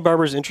 honor Ronnie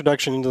Barber's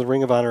introduction into the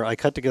Ring of Honor, I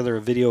cut together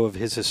a video of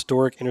his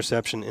historic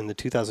interception in the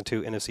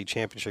 2002 NFC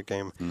Championship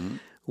game, Mm-hmm.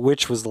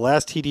 which was the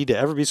last TD to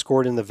ever be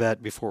scored in the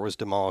vet before it was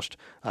demolished.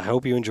 I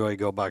hope you enjoy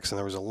Go Bucks, and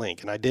there was a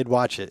link, and I did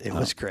watch it. It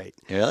was great.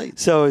 Really?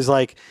 So it was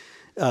like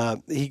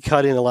he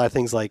cut in a lot of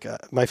things. Like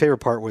my favorite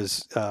part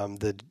was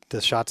the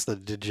shots, the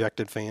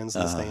dejected fans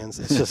in the stands.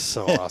 It's just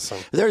so awesome.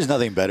 There's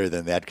nothing better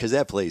than that because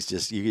that place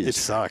just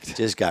sucked.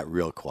 Just got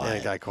real quiet. Yeah,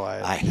 it got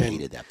quiet. I And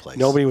hated that place.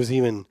 Nobody was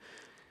even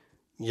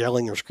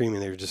yelling or screaming.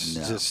 They were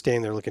just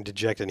standing there looking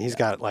dejected. And he's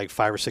got like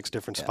 5 or 6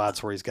 different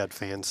spots where he's got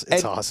fans.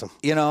 It's And, awesome.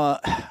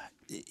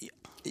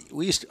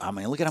 We used to,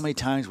 look at how many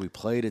times we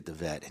played at the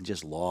Vet and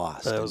just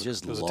lost. It and was-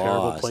 just it was a lost.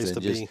 terrible place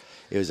and to just- be.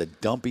 It was a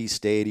dumpy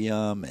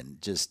stadium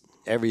and just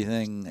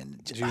everything. And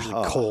It's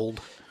usually cold.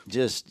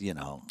 Just,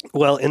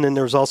 Well, and then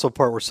there was also a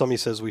part where somebody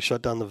says we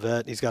shut down the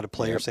vet. He's got a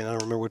player saying, I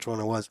don't remember which one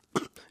it was.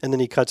 And then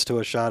he cuts to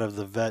a shot of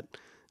the vet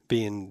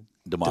being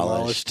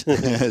demolished.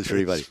 It's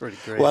pretty funny. It's pretty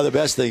great. Well, the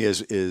best thing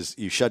is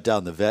you shut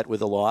down the Vet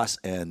with a loss,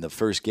 and the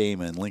first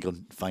game in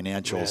Lincoln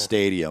Financial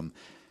Stadium,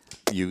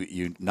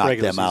 you knocked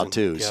Regular them out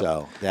season. too. Yep.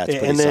 So that's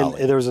pretty And then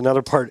solid. there was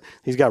another part.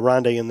 He's got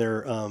Rondé in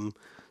there,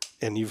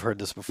 and you've heard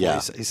this before. Yeah.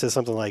 He says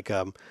something like,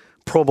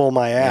 Pro Bowl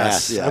my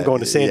ass. Yeah, I'm going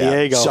to San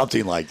Diego.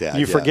 Something like that.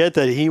 You forget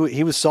that he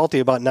was salty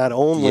about not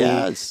only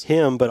Yes.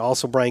 him, but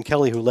also Brian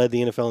Kelly, who led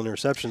the NFL in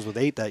interceptions with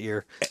 8 that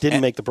year,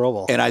 didn't make the Pro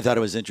Bowl. And I thought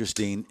it was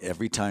interesting.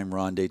 Every time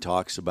Rondé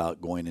talks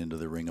about going into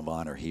the Ring of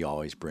Honor, he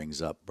always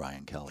brings up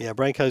Brian Kelly. Yeah,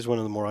 Brian Kelly's one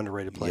of the more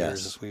underrated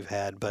players Yes. we've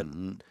had. But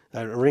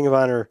Ring of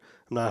Honor,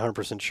 I'm not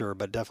 100% sure,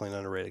 but definitely an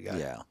underrated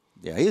guy.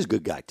 Yeah, he's a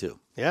good guy too.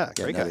 Yeah,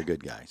 great another guy.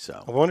 good guy.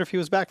 So I wonder if he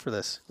was back for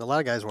this. A lot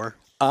of guys were.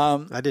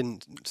 I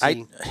didn't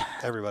see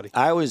everybody.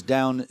 I was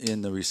down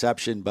in the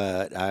reception,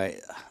 but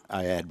I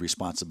had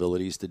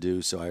responsibilities to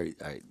do, so I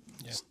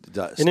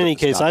In any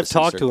case, stopped I've see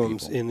talked to certain him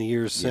people. in the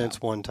years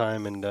since one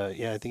time, and I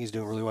think he's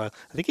doing really well.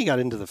 I think he got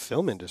into the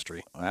film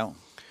industry, Wow.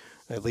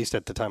 at least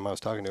at the time I was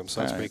talking to him.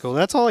 So that's pretty cool.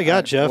 That's all I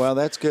got, Jeff. Well,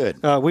 that's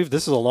good.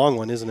 This is a long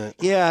one, isn't it?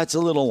 Yeah, it's a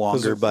little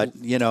longer, but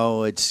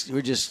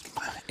we're just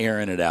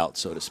airing it out,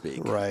 so to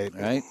speak. Right.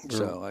 Right.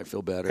 So I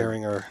feel better.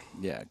 Airing our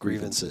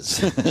grievances.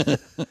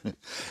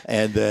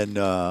 And then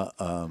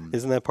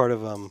isn't that part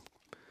of I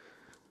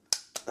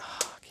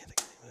can't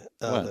think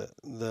of it.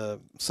 The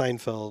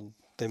Seinfeld.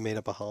 They made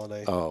up a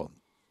holiday.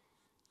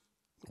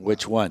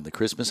 Which one? The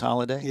Christmas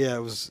holiday? Yeah, it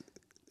was.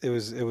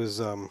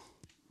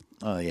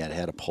 Oh yeah, it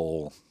had a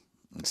pole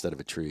instead of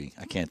a tree.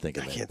 I can't think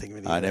of it. I can't think of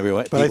it On either.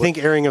 everyone, But I think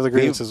airing of the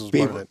grievances was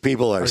part of it.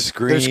 People are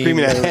screaming. They're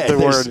screaming at the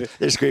word.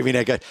 They're screaming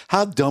at God.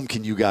 How dumb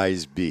can you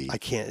guys be? I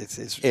can't. It's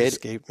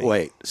escaped me.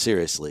 Wait,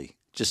 seriously.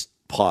 Just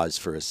pause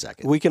for a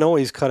second. We can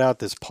always cut out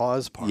this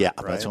pause part. Yeah,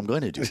 right? that's what I'm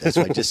going to do. That's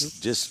why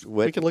just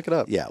what, We can look it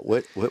up. Yeah,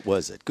 what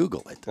was it?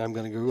 Google it. I'm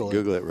going to Google it.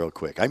 Google it real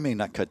quick. I may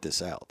not cut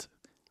this out.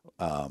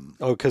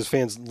 Because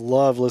fans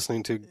love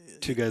listening to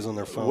two guys on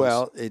their phones.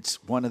 Well,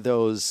 it's one of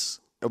those.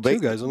 Two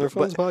guys on their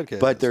phones podcast.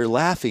 But they're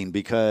laughing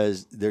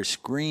because they're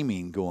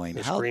screaming, going,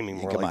 they're how, screaming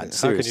more come like on, it.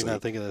 How could you seriously.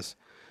 not think of this?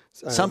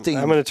 Something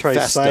I'm going to try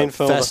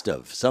Seinfeld.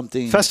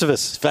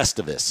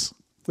 Festivus.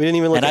 We didn't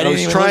even look And it up. I I didn't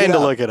was even trying to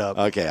up. look it up.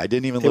 Okay, I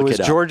didn't even It look was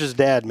it up. George's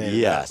dad made it.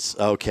 Yes.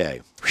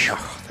 Okay.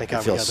 Thank I God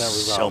we feel got that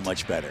so resolved.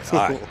 much better. All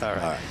right. All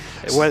right.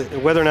 All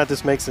right. Whether or not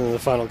this makes it in the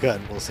final cut,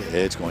 we'll see.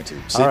 It's going to.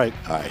 All right.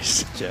 All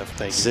right. Jeff,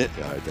 thank you.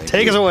 All right, thank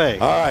Take you. us away.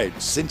 All right.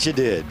 Since you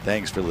did,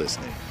 thanks for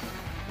listening.